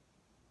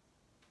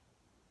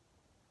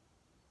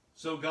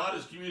 So God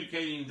is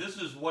communicating, this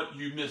is what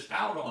you missed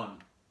out on.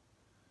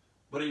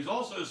 But he's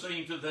also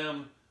saying to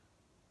them,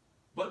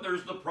 but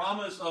there's the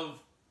promise of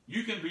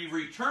you can be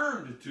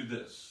returned to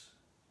this.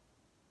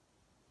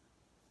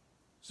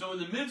 So in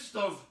the midst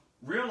of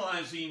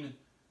realizing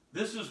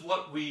this is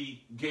what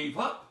we gave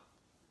up,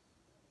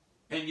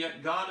 and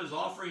yet God is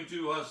offering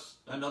to us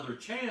another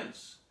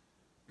chance,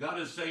 God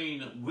is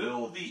saying,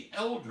 will the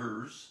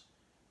elders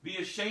be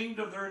ashamed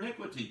of their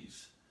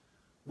iniquities?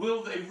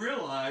 Will they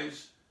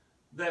realize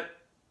that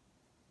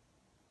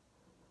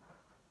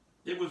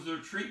it was their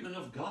treatment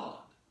of God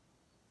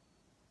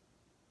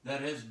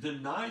that has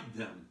denied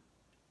them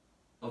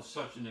of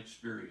such an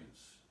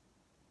experience?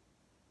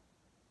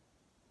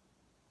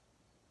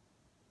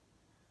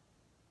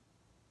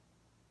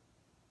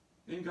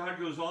 And God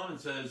goes on and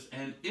says,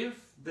 and if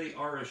they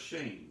are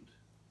ashamed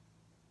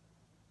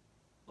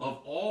of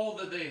all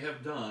that they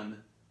have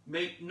done,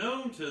 make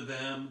known to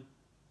them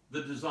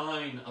the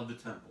design of the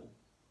temple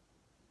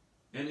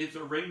and its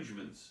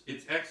arrangements,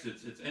 its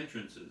exits, its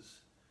entrances,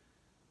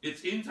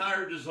 its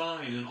entire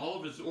design and all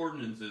of its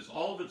ordinances,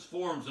 all of its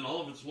forms and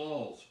all of its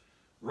laws.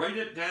 Write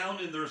it down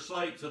in their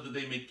sight so that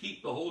they may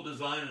keep the whole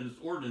design and its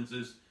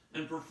ordinances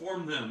and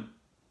perform them.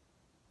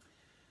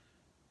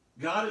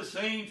 God is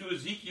saying to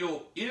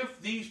Ezekiel,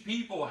 if these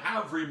people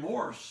have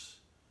remorse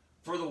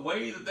for the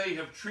way that they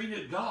have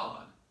treated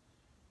God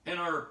and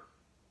are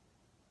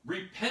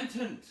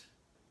repentant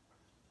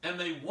and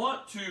they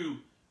want to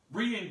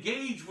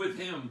re-engage with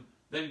him,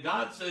 then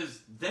God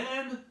says,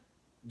 then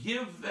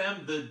give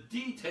them the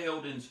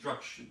detailed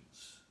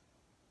instructions.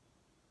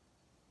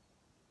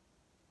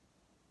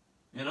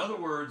 In other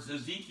words,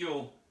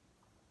 Ezekiel,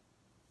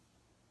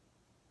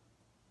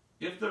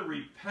 if they're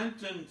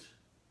repentant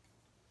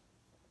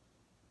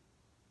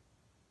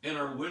and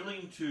are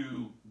willing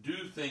to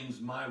do things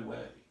my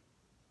way,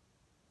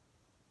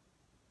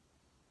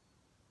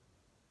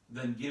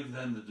 then give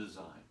them the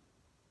design.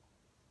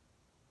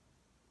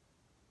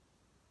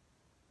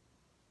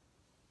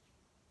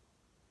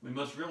 We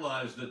must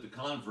realize that the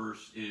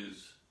converse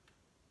is,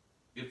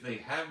 if they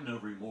have no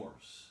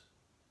remorse,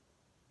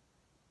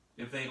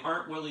 if they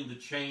aren't willing to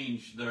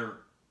change their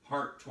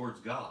heart towards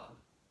God,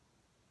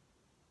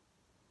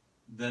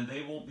 then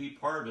they won't be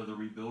part of the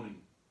rebuilding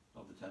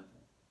of the temple.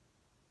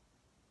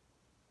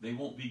 They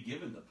won't be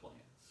given the plans.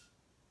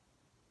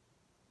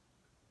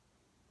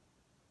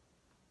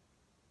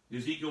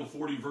 Ezekiel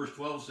 40 verse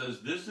 12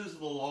 says, this is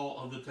the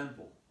law of the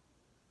temple.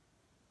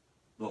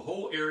 The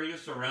whole area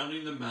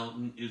surrounding the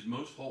mountain is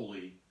most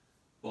holy.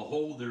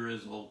 Behold,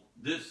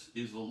 this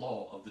is the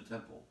law of the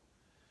temple.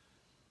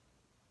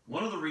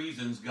 One of the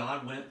reasons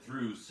God went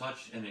through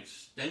such an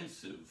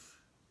extensive,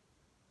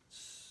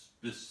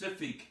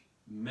 specific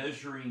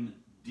measuring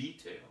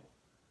detail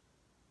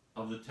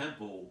of the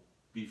temple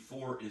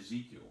before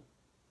Ezekiel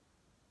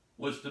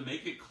was to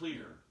make it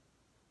clear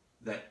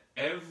that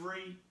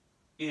every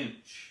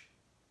inch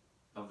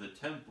of the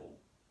temple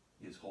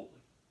is holy.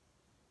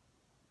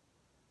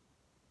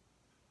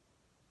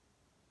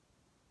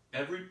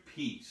 Every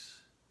piece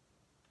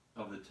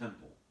of the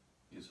temple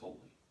is holy.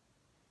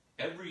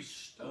 Every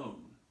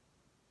stone,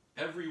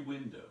 every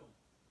window,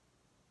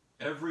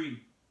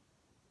 every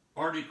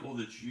article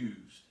that's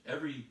used,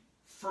 every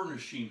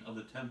furnishing of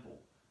the temple,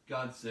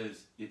 God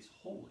says it's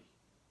holy.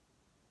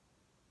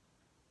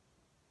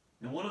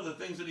 And one of the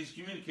things that he's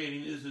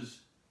communicating is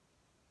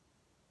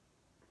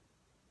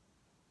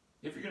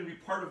if you're going to be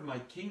part of my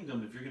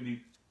kingdom, if you're going to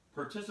be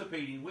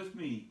participating with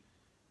me,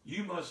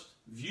 you must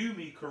view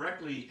me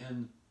correctly,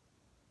 and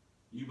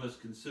you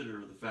must consider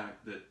the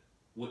fact that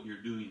what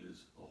you're doing is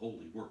a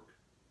holy work.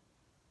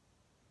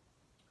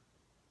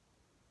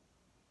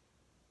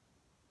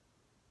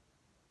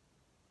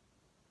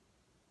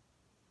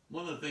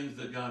 One of the things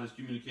that God is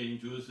communicating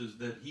to us is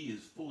that he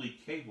is fully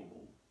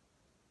capable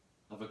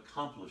of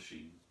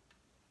accomplishing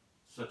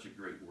such a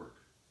great work.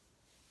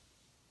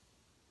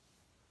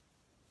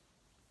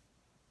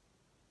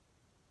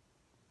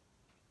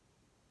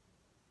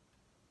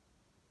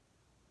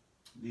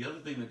 The other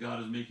thing that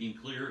God is making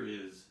clear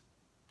is,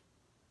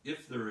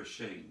 if they're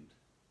ashamed,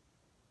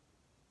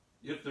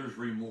 if there's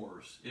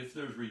remorse, if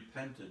there's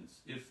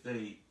repentance, if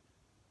they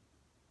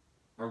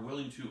are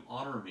willing to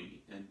honor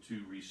me and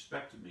to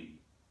respect me,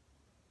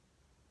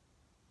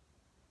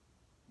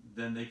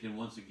 then they can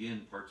once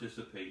again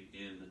participate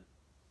in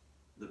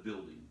the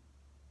building.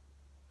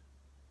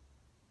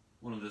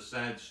 One of the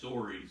sad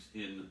stories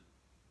in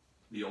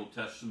the Old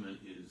Testament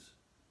is,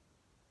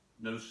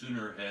 no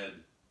sooner had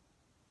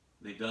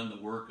they done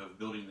the work of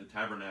building the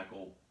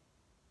tabernacle,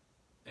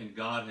 and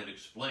God had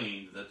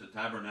explained that the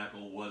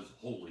tabernacle was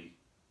holy,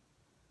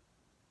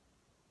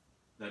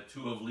 that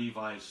two of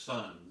Levi's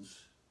sons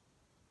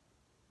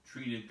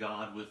treated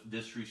God with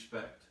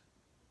disrespect.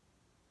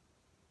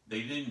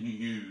 They didn't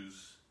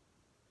use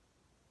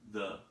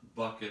the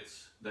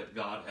buckets that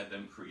God had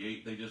them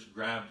create. They just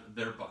grabbed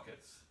their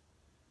buckets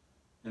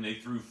and they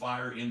threw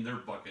fire in their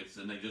buckets,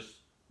 and they just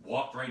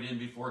walked right in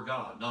before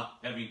God, not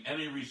having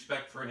any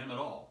respect for him at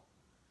all,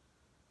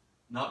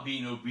 not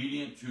being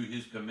obedient to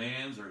his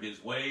commands or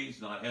his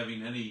ways, not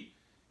having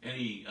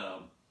any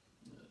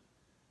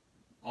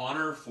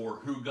honor for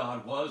who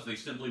God was. They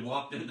simply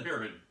walked in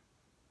there and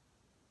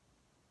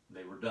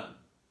they were done.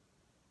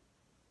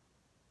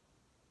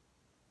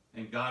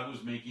 And God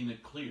was making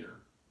it clear.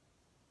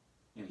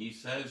 And he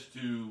says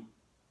to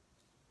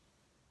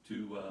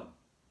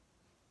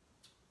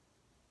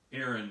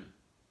Aaron,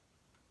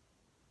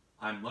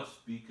 I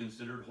must be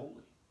considered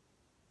holy.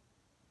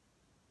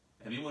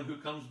 Anyone who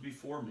comes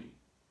before me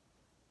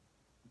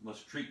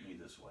must treat me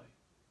this way.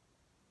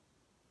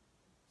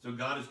 So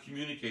God is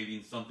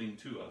communicating something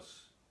to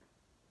us.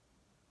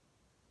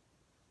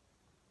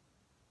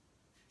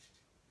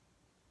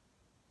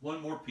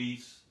 One more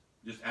piece,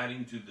 just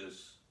adding to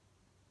this.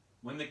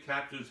 When the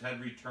captives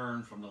had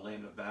returned from the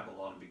land of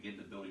Babylon and began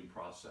the building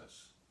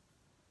process,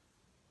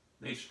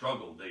 they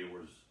struggled. There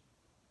was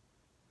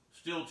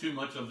still too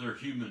much of their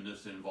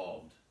humanness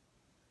involved.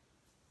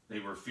 They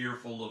were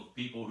fearful of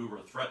people who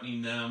were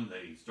threatening them.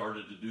 They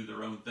started to do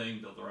their own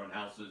thing, build their own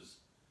houses.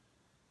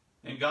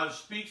 And God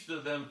speaks to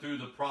them through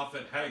the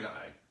prophet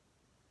Haggai.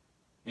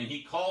 And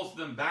he calls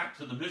them back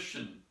to the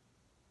mission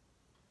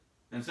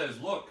and says,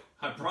 look,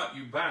 I brought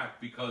you back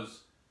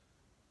because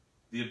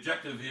the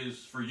objective is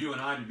for you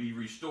and I to be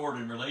restored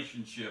in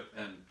relationship,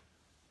 and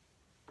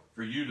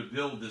for you to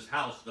build this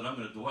house that I'm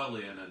going to dwell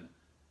in, and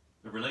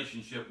the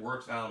relationship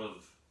works out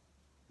of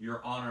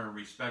your honor and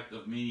respect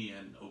of me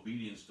and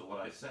obedience to what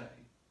I say.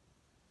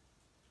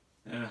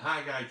 And in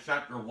Haggai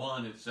chapter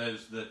 1, it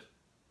says that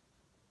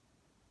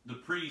the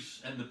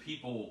priests and the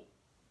people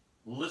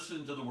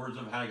listened to the words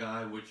of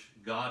Haggai, which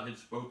God had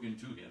spoken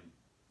to him.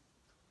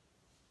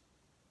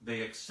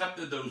 They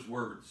accepted those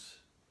words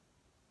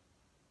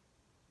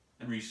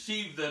and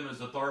received them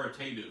as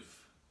authoritative.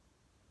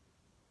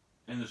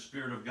 And the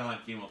Spirit of God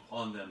came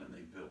upon them and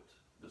they built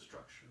the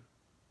structure.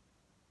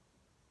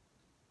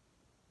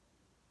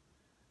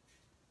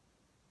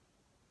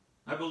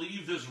 I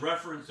believe this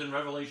reference in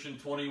Revelation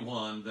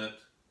 21 that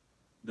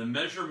the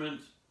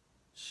measurement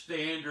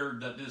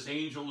standard that this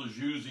angel is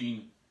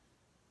using,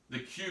 the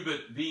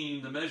cubit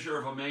being the measure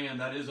of a man,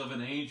 that is of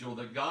an angel,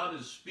 that God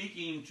is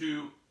speaking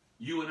to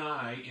you and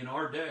I in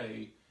our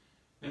day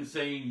and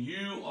saying,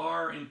 you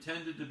are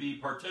intended to be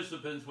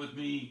participants with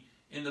me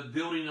in the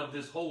building of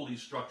this holy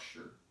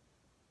structure.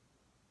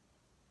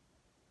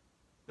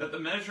 That the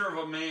measure of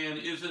a man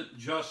isn't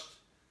just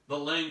the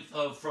length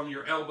of from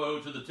your elbow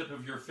to the tip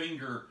of your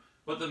finger,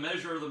 but the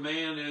measure of the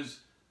man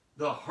is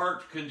the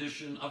heart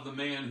condition of the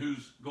man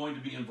who's going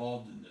to be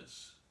involved in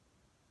this.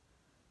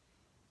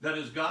 That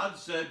as God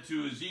said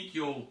to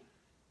Ezekiel,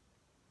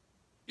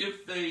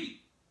 if they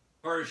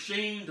are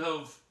ashamed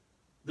of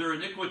their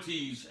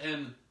iniquities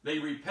and they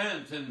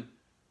repent and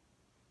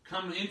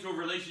come into a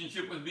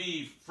relationship with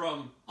me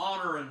from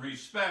honor and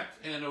respect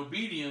and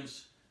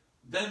obedience,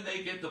 then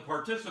they get to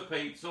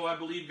participate. So I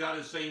believe God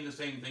is saying the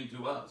same thing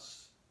to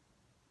us.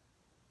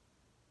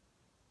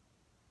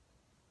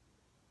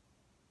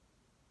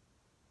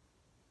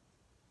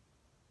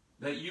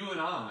 That you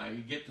and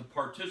I get to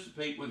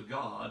participate with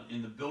God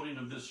in the building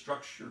of this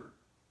structure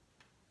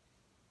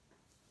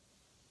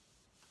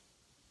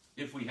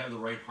if we have the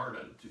right heart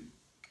attitude.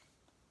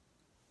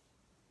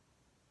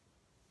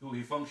 If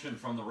we function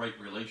from the right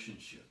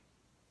relationship.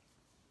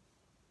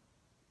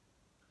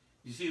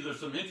 You see, there's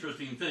some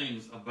interesting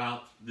things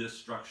about this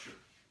structure.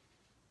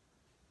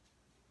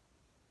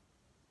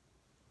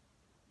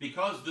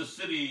 Because the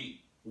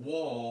city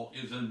wall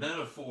is a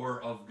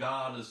metaphor of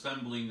God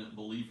assembling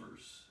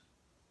believers.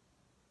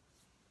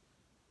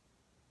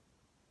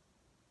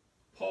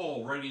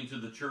 Paul, writing to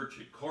the church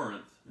at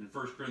Corinth in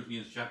 1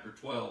 Corinthians chapter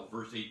 12,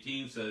 verse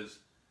 18 says,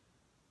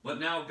 but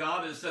now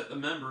God has set the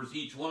members,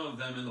 each one of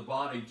them in the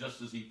body,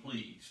 just as he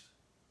pleased.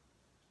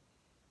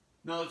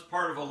 Now, it's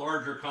part of a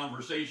larger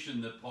conversation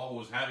that Paul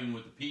was having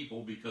with the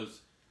people, because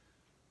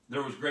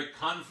there was great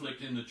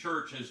conflict in the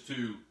church as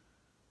to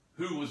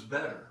who was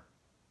better,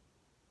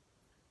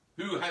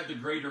 who had the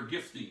greater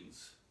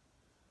giftings.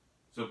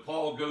 So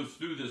Paul goes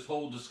through this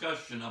whole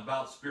discussion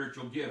about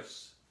spiritual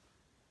gifts,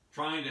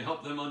 trying to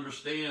help them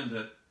understand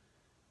that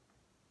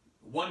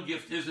one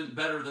gift isn't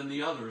better than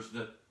the others,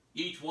 that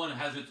each one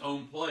has its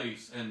own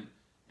place, and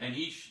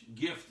each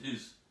gift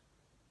is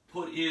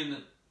put in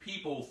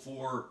people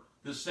for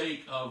the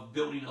sake of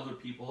building other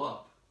people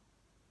up.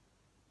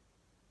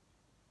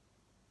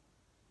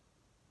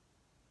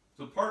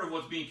 So part of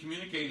what's being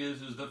communicated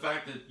is the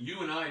fact that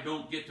you and I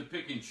don't get to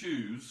pick and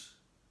choose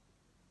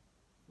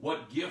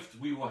what gift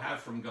we will have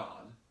from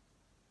God,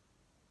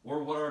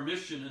 or what our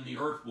mission in the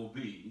earth will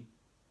be.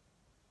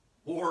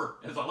 Or,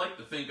 as I like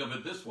to think of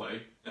it this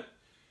way,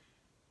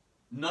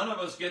 none of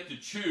us get to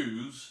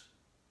choose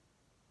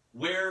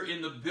where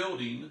in the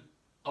building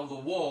of the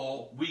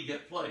wall we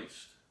get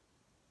placed.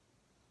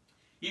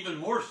 Even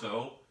more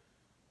so,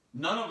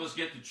 none of us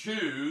get to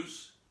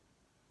choose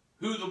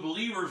who the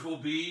believers will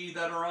be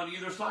that are on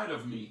either side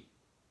of me,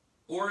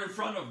 or in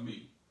front of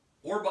me,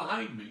 or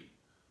behind me,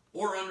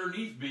 or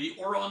underneath me,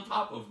 or on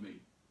top of me.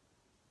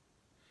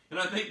 And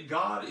I think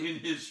God, in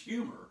his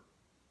humor,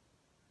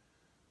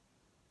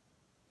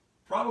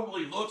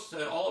 probably looks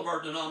at all of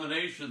our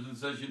denominations and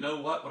says, you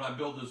know what, when I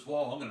build this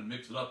wall, I'm going to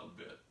mix it up a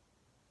bit.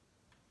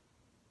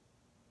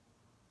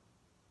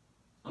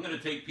 I'm going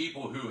to take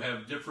people who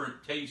have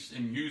different tastes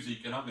in music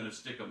and I'm going to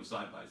stick them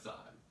side by side.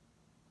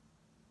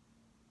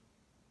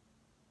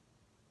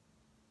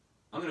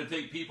 I'm going to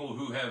take people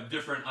who have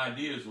different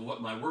ideas of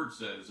what my word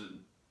says and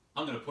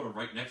I'm going to put them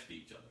right next to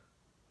each other.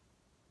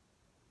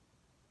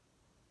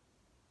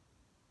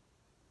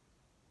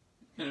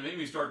 And it made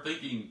me start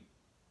thinking,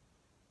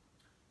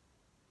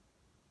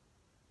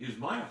 is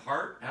my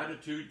heart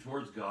attitude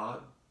towards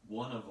God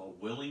one of a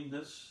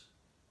willingness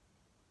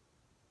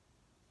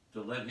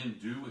to let him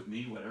do with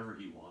me whatever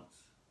he wants?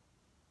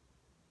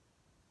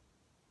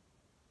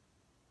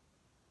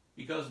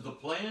 Because the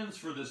plans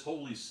for this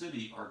holy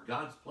city are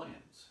God's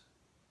plans.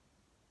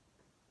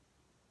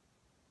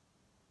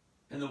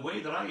 And the way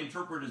that I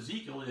interpret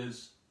Ezekiel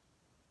is,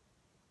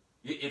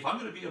 if I'm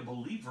going to be a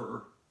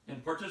believer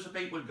and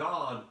participate with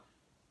God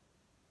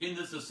in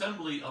this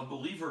assembly of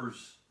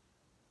believers,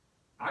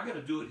 I got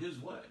to do it his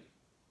way.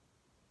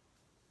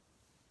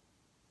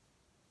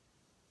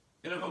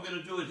 And if I'm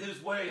going to do it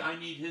his way, I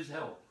need his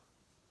help.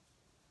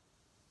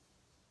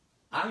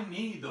 I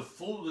need the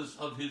fullness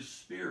of his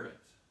Spirit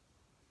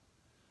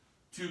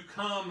to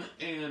come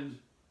and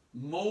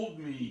mold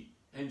me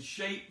and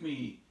shape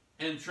me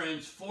and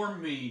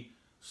transform me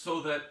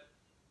so that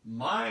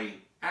my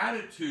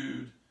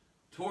attitude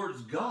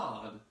towards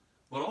God,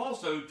 but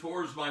also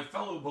towards my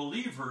fellow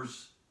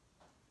believers,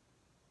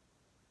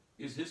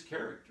 is his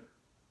character.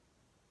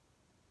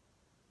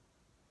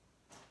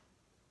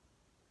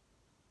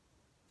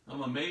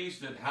 I'm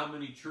amazed at how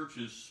many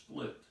churches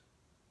split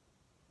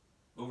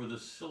over the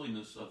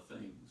silliness of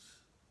things.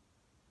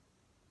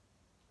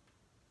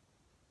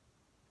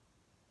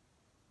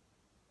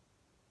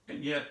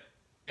 And yet,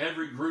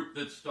 every group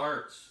that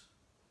starts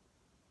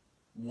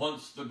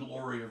wants the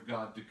glory of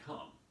God to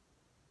come.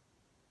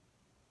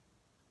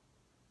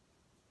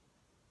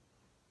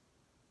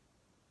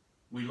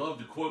 We love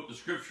to quote the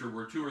scripture,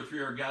 where 2 or 3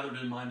 are gathered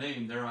in my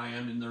name, there I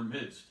am in their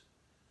midst.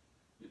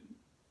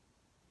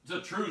 It's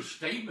a true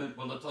statement,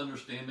 but let's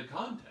understand the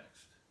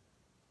context.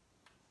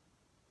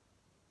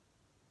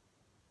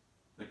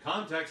 The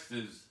context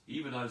is,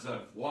 even as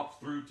I've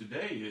walked through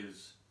today,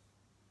 is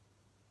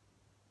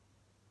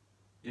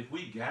if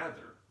we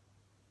gather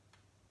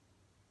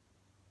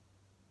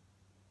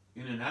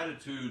in an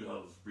attitude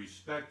of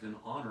respect and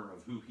honor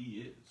of who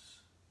he is,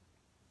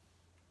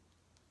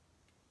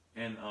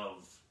 and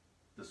of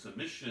the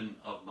submission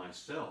of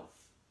myself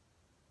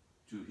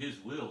to his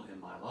will in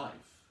my life,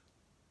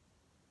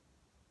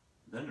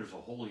 then there's a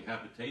holy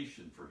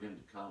habitation for him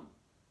to come.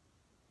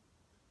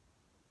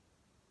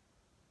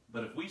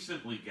 But if we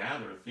simply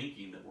gather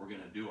thinking that we're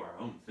going to do our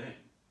own thing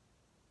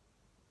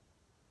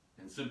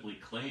and simply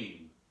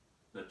claim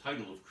the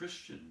title of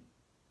Christian,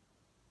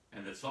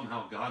 and that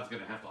somehow God's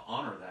going to have to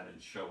honor that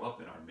and show up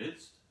in our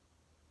midst,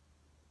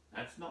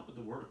 that's not what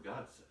the Word of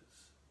God says.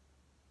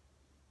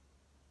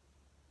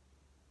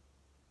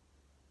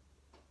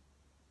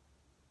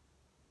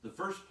 The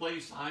first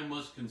place I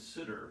must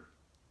consider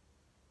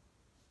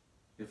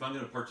if I'm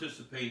going to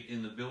participate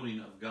in the building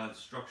of God's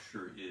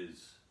structure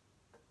is,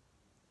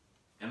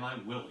 am I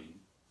willing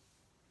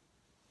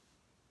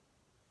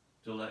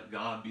to let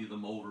God be the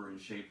molder and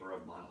shaper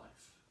of my life?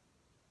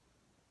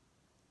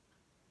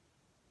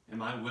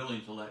 Am I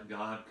willing to let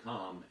God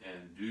come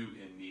and do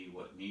in me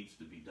what needs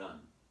to be done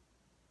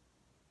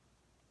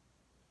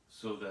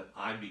so that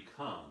I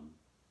become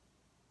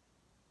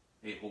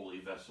a holy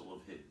vessel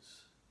of his?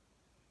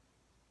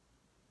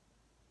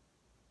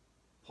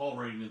 Paul,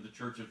 writing to the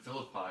church of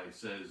Philippi,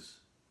 says,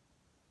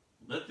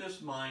 let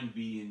this mind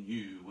be in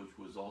you, which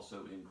was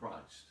also in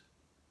Christ,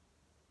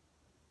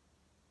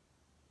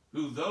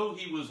 who, though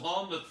he was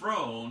on the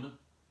throne,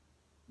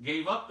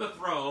 gave up the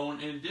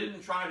throne and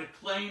didn't try to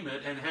claim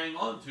it and hang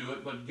on to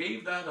it, but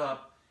gave that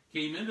up,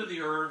 came into the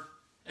earth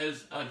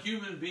as a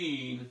human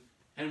being,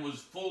 and was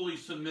fully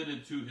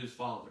submitted to his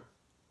Father,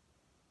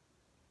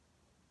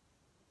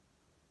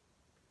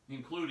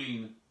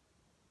 including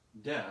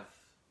death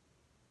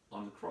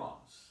on the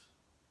cross.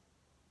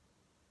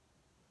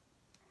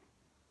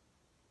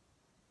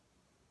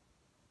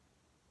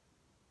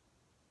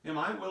 Am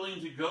I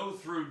willing to go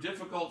through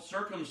difficult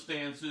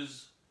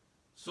circumstances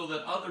so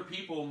that other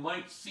people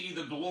might see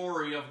the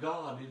glory of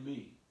God in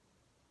me?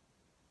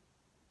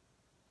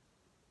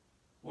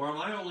 Or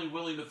am I only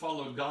willing to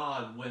follow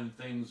God when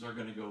things are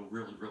going to go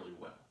really, really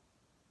well,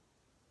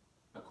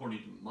 according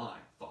to my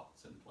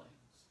thoughts and plans?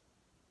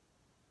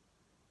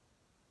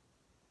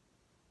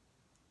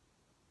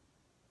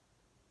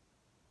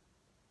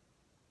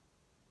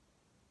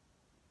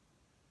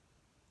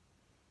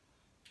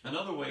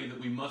 Another way that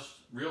we must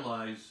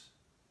realize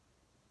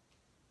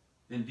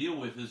and deal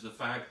with is the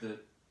fact that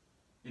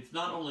it's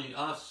not only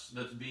us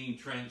that's being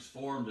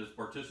transformed as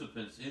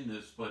participants in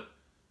this, but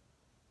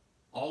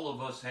all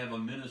of us have a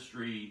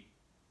ministry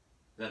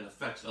that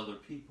affects other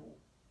people.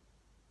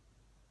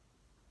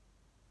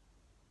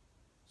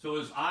 So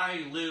as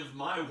I live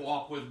my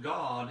walk with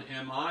God,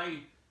 am I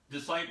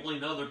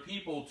discipling other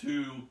people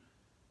to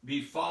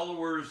be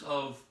followers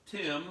of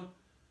Tim?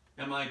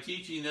 Am I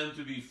teaching them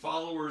to be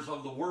followers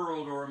of the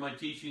world, or am I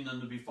teaching them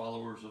to be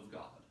followers of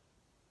God?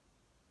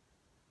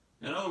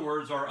 In other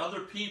words, are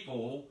other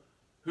people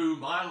who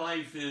my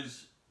life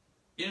is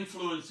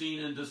influencing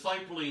and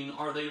discipling,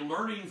 are they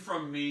learning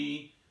from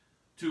me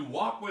to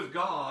walk with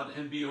God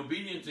and be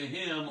obedient to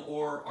Him,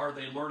 or are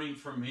they learning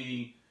from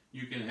me,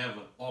 you can have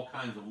all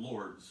kinds of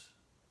lords?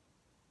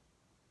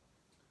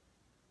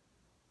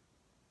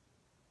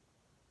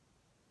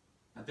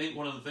 I think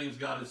one of the things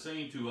God is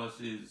saying to us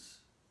is,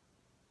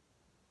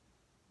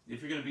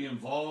 if you're going to be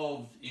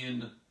involved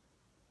in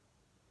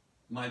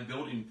my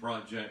building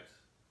project,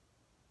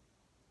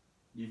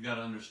 you've got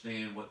to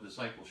understand what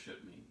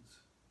discipleship means.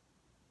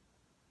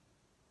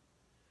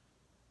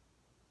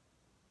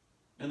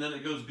 And then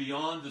it goes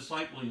beyond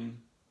discipling.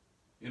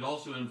 It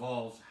also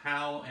involves,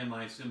 how am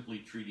I simply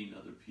treating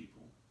other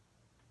people?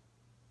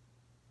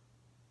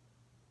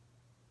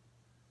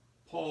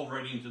 Paul,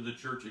 writing to the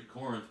church at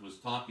Corinth, was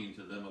talking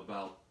to them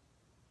about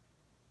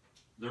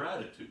their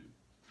attitude.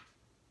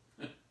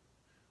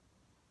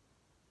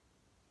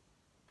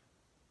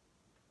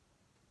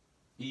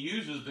 He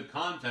uses the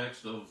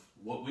context of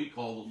what we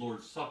call the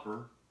Lord's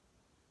Supper.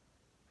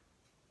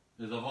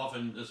 As I've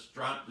often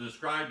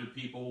described to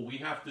people, we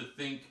have to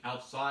think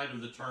outside of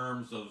the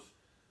terms of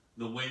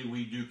the way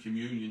we do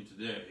communion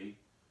today.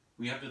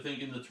 We have to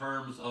think in the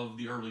terms of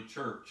the early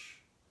church.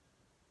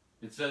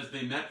 It says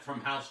they met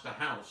from house to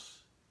house.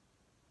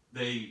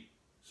 They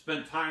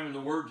spent time in the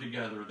Word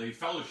together. They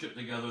fellowshiped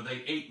together.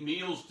 They ate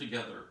meals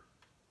together.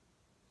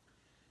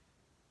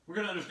 We're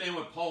going to understand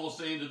what Paul is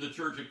saying to the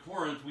church at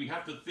Corinth. We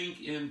have to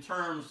think in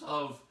terms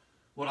of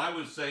what I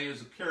would say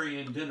is a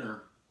carry-in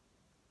dinner.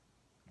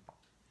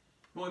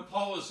 And what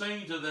Paul is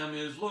saying to them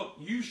is, look,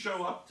 you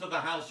show up to the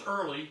house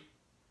early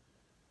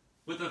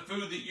with the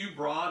food that you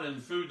brought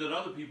and food that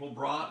other people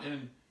brought,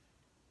 and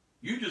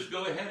you just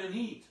go ahead and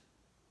eat.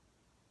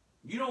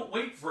 You don't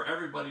wait for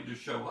everybody to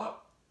show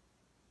up.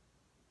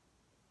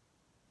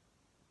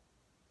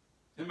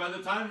 And by the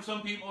time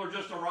some people are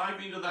just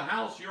arriving to the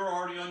house, you're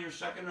already on your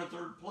second or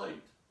third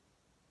plate.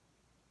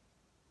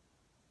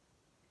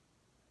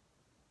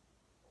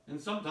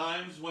 And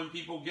sometimes when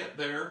people get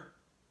there,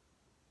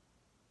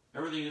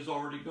 everything is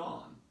already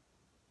gone.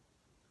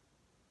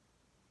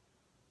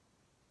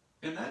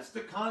 And that's the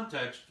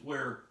context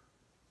where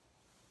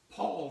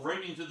Paul,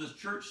 writing to this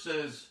church,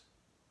 says,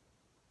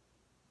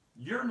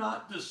 you're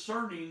not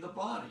discerning the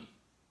body.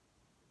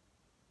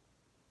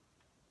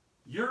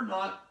 You're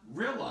not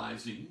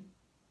realizing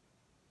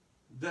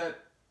that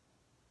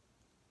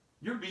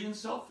you're being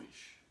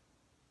selfish.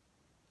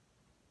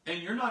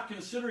 And you're not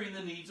considering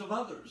the needs of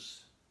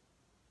others.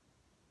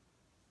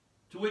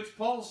 To which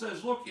Paul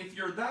says, look, if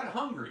you're that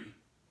hungry,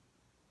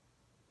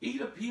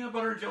 eat a peanut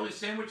butter and jelly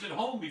sandwich at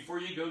home before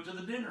you go to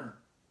the dinner.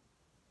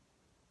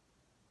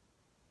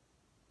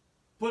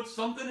 Put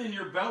something in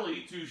your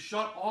belly to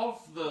shut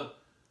off the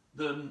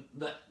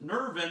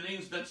nerve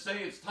endings that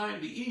say it's time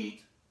to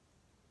eat,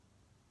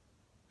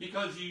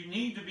 because you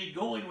need to be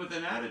going with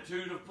an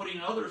attitude of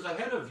putting others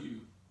ahead of you.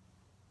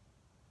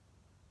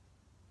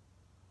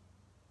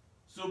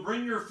 So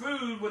bring your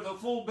food with a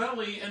full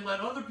belly and let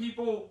other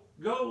people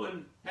go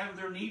and have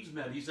their needs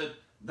met. He said,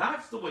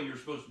 that's the way you're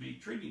supposed to be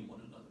treating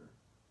one another.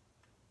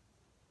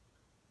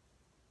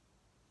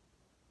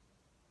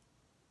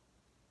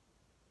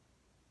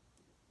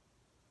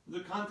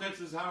 The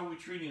context is, how are we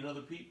treating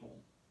other people?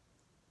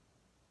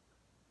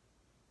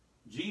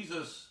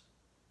 Jesus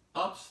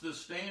ups the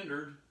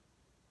standard.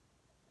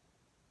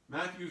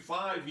 Matthew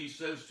 5, he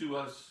says to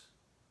us,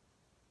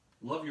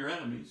 love your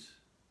enemies.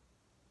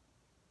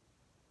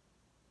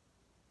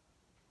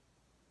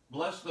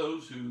 Bless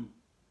those who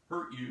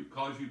hurt you,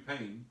 cause you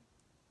pain.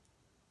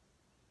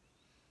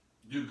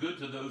 Do good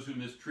to those who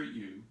mistreat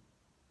you.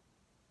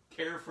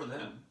 Care for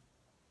them.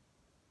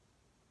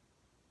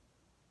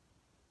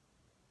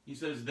 He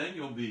says, then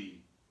you'll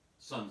be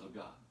sons of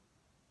God.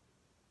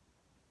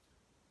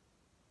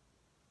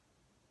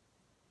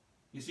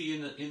 You see,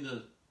 in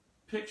the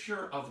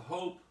picture of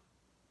hope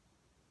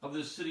of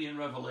this city in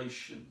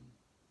Revelation,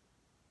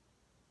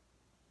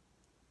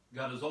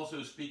 God is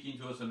also speaking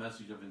to us a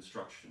message of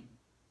instruction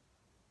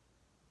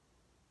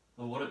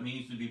of what it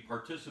means to be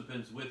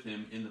participants with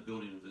Him in the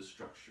building of this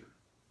structure.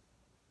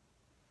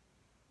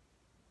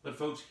 But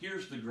folks,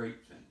 here's the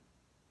great thing.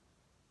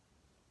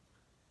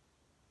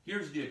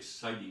 Here's the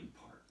exciting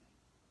part.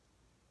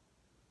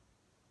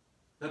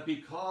 That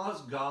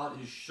because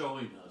God is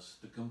showing us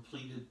the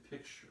completed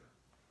picture,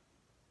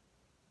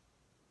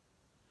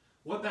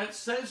 what that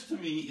says to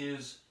me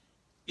is,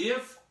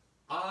 if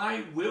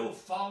I will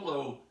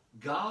follow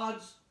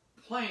God's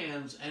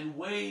plans and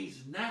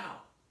ways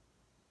now.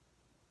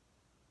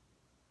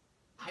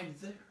 I'm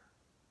there.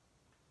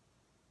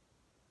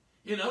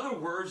 In other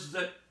words,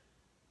 that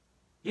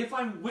if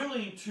I'm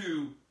willing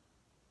to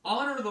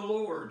honor the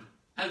Lord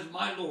as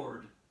my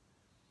Lord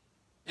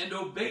and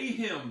obey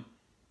Him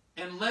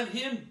and let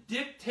Him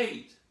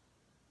dictate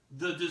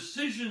the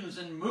decisions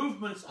and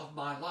movements of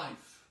my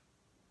life,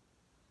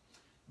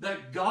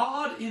 that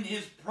God in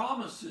His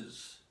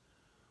promises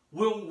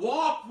will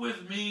walk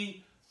with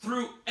me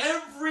through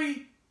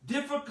every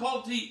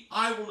difficulty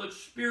I will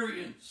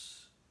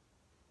experience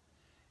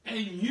and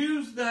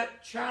use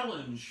that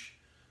challenge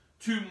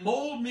to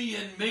mold me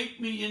and make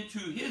me into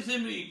His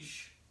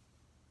image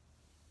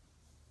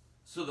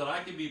so that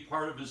I can be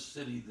part of His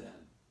city then.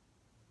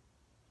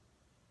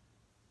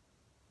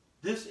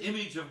 This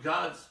image of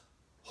God's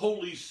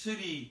holy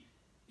city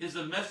is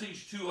a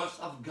message to us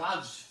of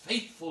God's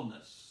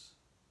faithfulness.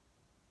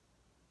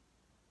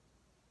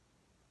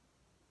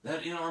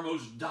 That in our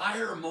most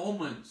dire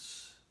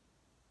moments,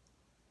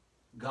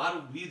 God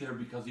will be there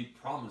because He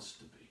promised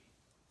to be.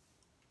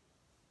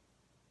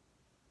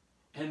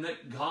 And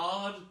that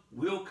God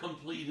will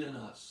complete in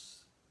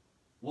us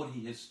what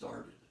He has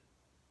started.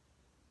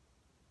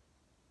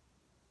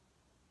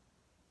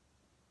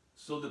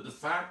 So that the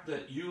fact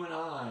that you and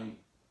I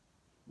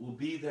will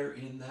be there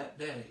in that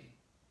day,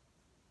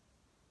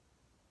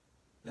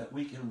 that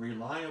we can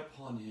rely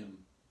upon Him,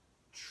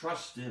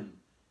 trust Him,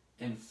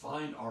 and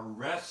find our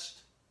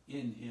rest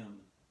in Him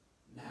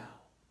now,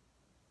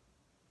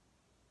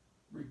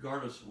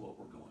 regardless of what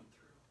we're going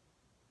through.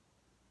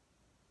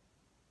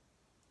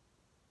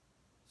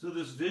 So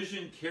this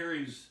vision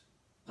carries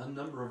a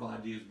number of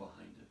ideas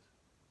behind it.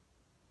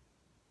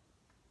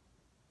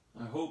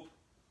 I hope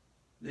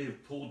they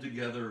have pulled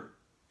together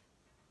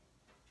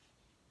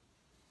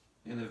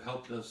and have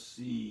helped us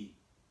see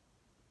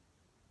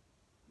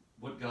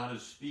what God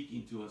is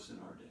speaking to us in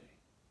our day.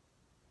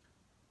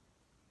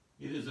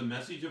 It is a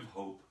message of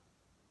hope.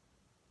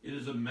 It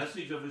is a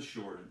message of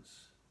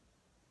assurance.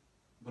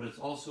 But it's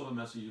also a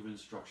message of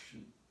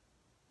instruction.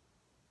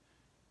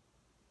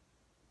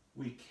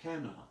 We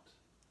cannot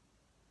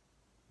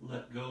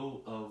let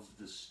go of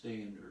the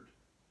standard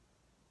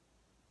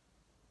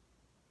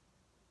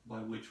by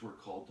which we're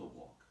called to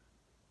walk.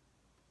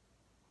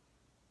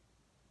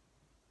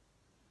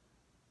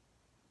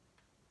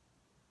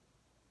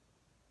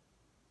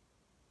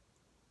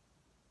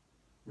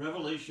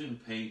 Revelation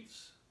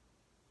paints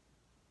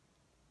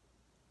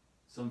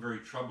some very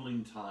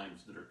troubling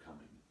times that are coming.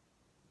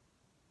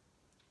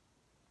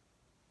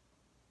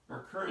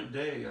 Our current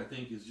day, I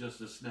think, is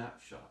just a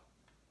snapshot.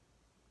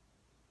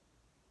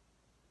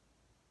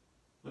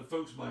 But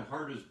folks, my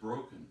heart is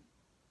broken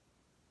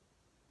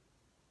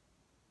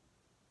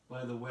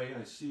by the way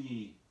I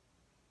see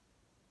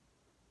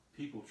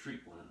people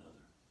treat one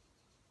another,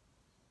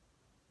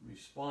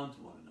 respond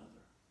to one another.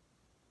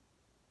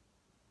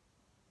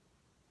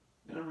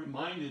 And I'm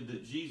reminded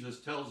that Jesus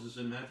tells us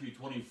in Matthew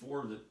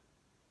 24 that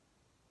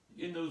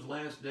in those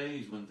last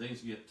days when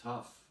things get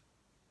tough,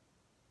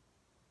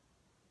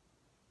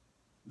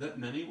 that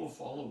many will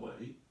fall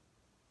away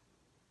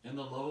and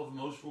the love of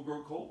most will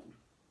grow cold.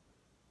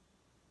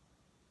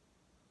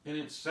 And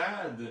it's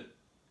sad that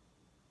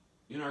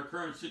in our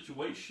current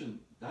situation,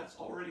 that's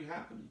already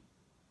happening.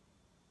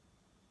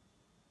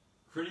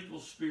 Critical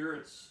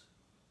spirits,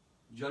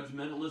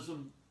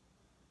 judgmentalism,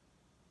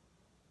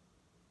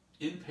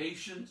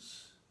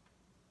 impatience,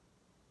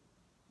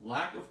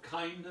 lack of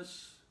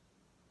kindness,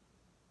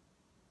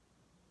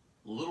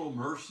 little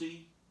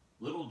mercy,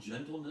 little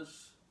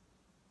gentleness.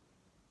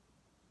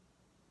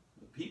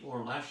 The people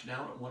are lashing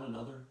out at one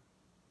another.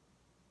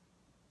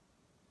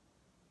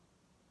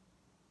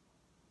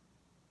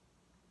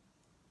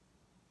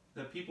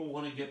 That people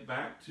want to get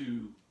back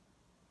to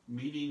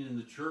meeting in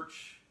the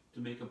church to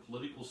make a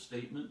political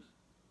statement.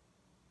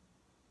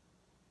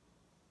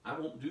 I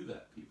won't do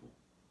that, people.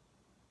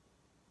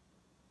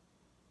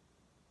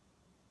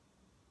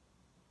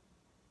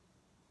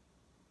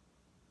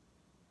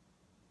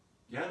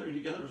 Gathering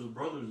together as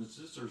brothers and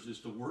sisters is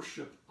to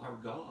worship our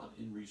God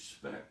in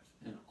respect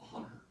and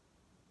honor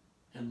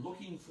and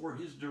looking for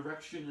His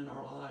direction in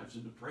our lives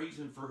and to praise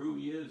Him for who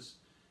He is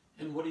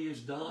and what He has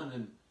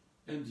done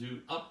and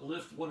to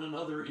uplift one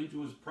another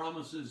into His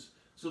promises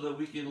so that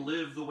we can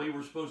live the way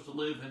we're supposed to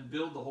live and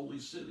build the holy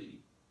city.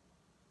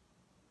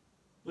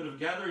 But if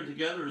gathering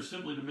together is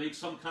simply to make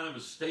some kind of a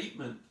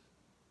statement,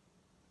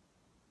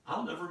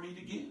 I'll never meet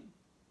again.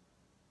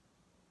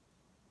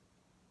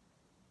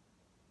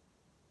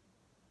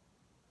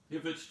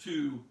 If it's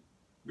to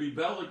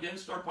rebel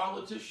against our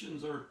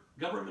politicians or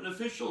government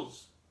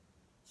officials,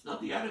 it's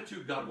not the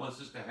attitude God wants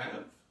us to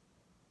have.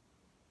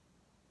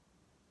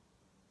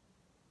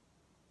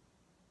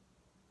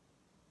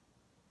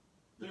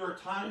 There are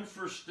times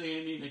for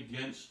standing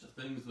against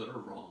things that are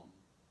wrong.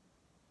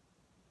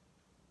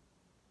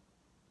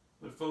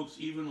 But folks,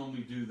 even when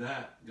we do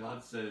that,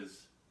 God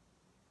says,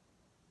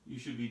 you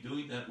should be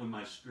doing that when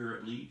my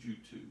Spirit leads you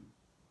to,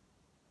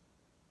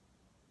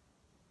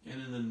 and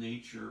in the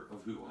nature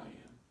of who I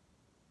am.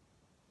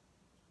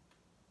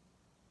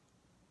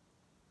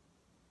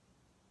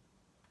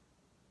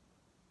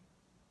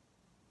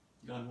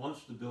 God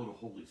wants to build a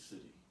holy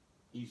city.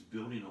 He's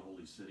building a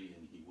holy city,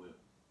 and he will.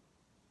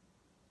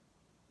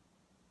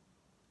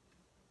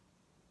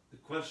 The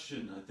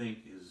question, I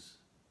think, is,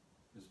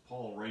 as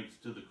Paul writes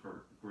to the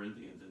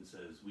Corinthians and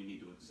says, we need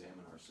to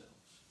examine ourselves.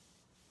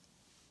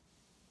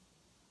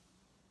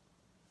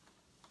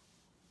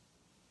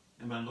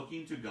 Am I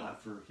looking to God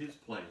for his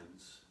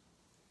plans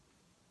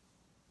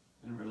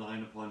and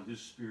relying upon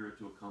his Spirit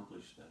to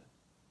accomplish that?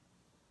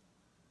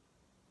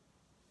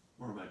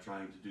 Or am I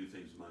trying to do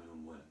things my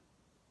own way?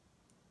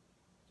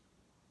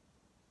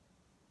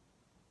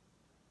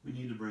 We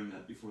need to bring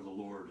that before the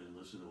Lord and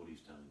listen to what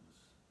he's telling us.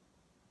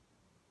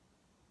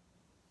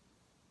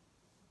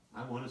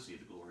 I want to see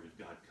the glory of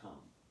God come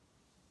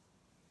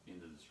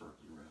into this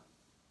earthly realm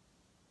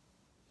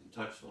and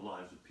touch the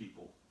lives of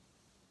people,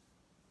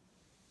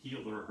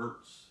 heal their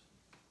hurts,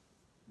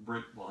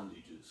 break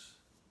bondages.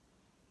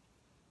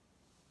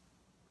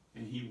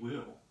 And he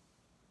will,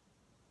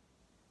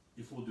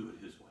 if we'll do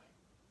it his way.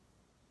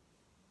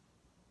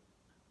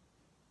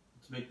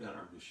 Let's make that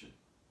our mission.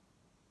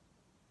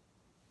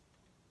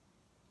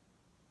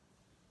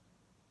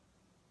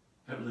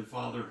 Heavenly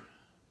Father,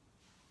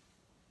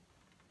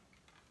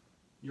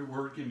 your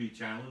word can be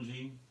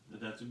challenging, but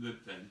that's a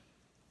good thing.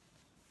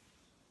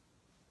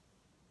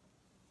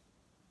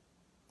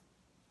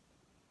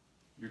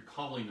 You're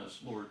calling us,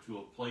 Lord, to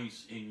a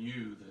place in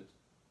you that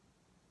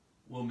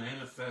will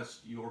manifest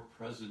your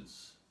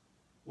presence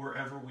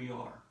wherever we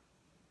are.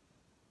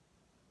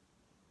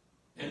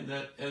 And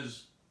that,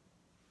 as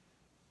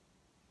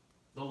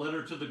the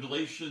letter to the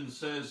Galatians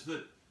says,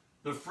 that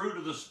the fruit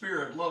of the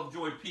Spirit, love,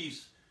 joy,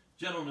 peace,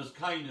 gentleness,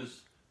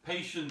 kindness,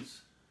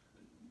 patience,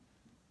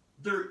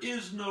 there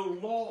is no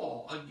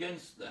law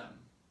against them.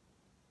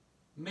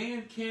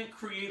 Man can't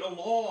create a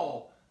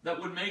law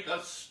that would make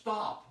us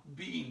stop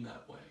being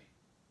that way.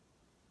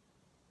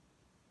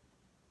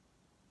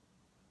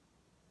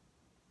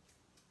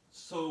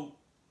 So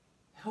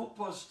help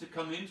us to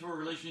come into a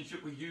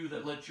relationship with you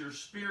that lets your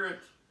Spirit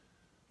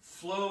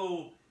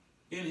flow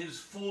in his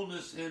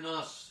fullness in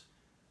us,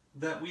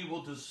 that we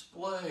will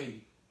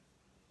display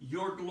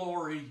your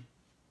glory,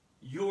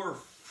 your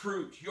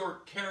fruit,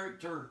 your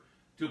character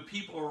to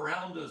people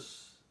around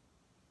us,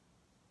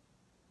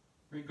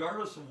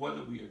 regardless of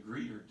whether we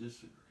agree or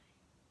disagree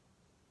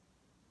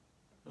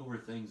over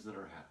things that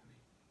are happening.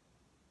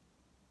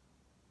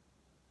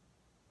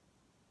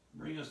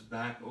 Bring us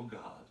back, O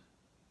God,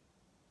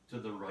 to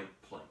the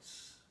right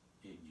place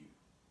in you.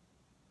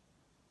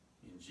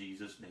 In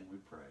Jesus' name we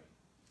pray.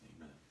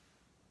 Amen.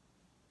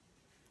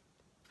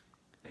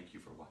 Thank you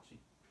for watching.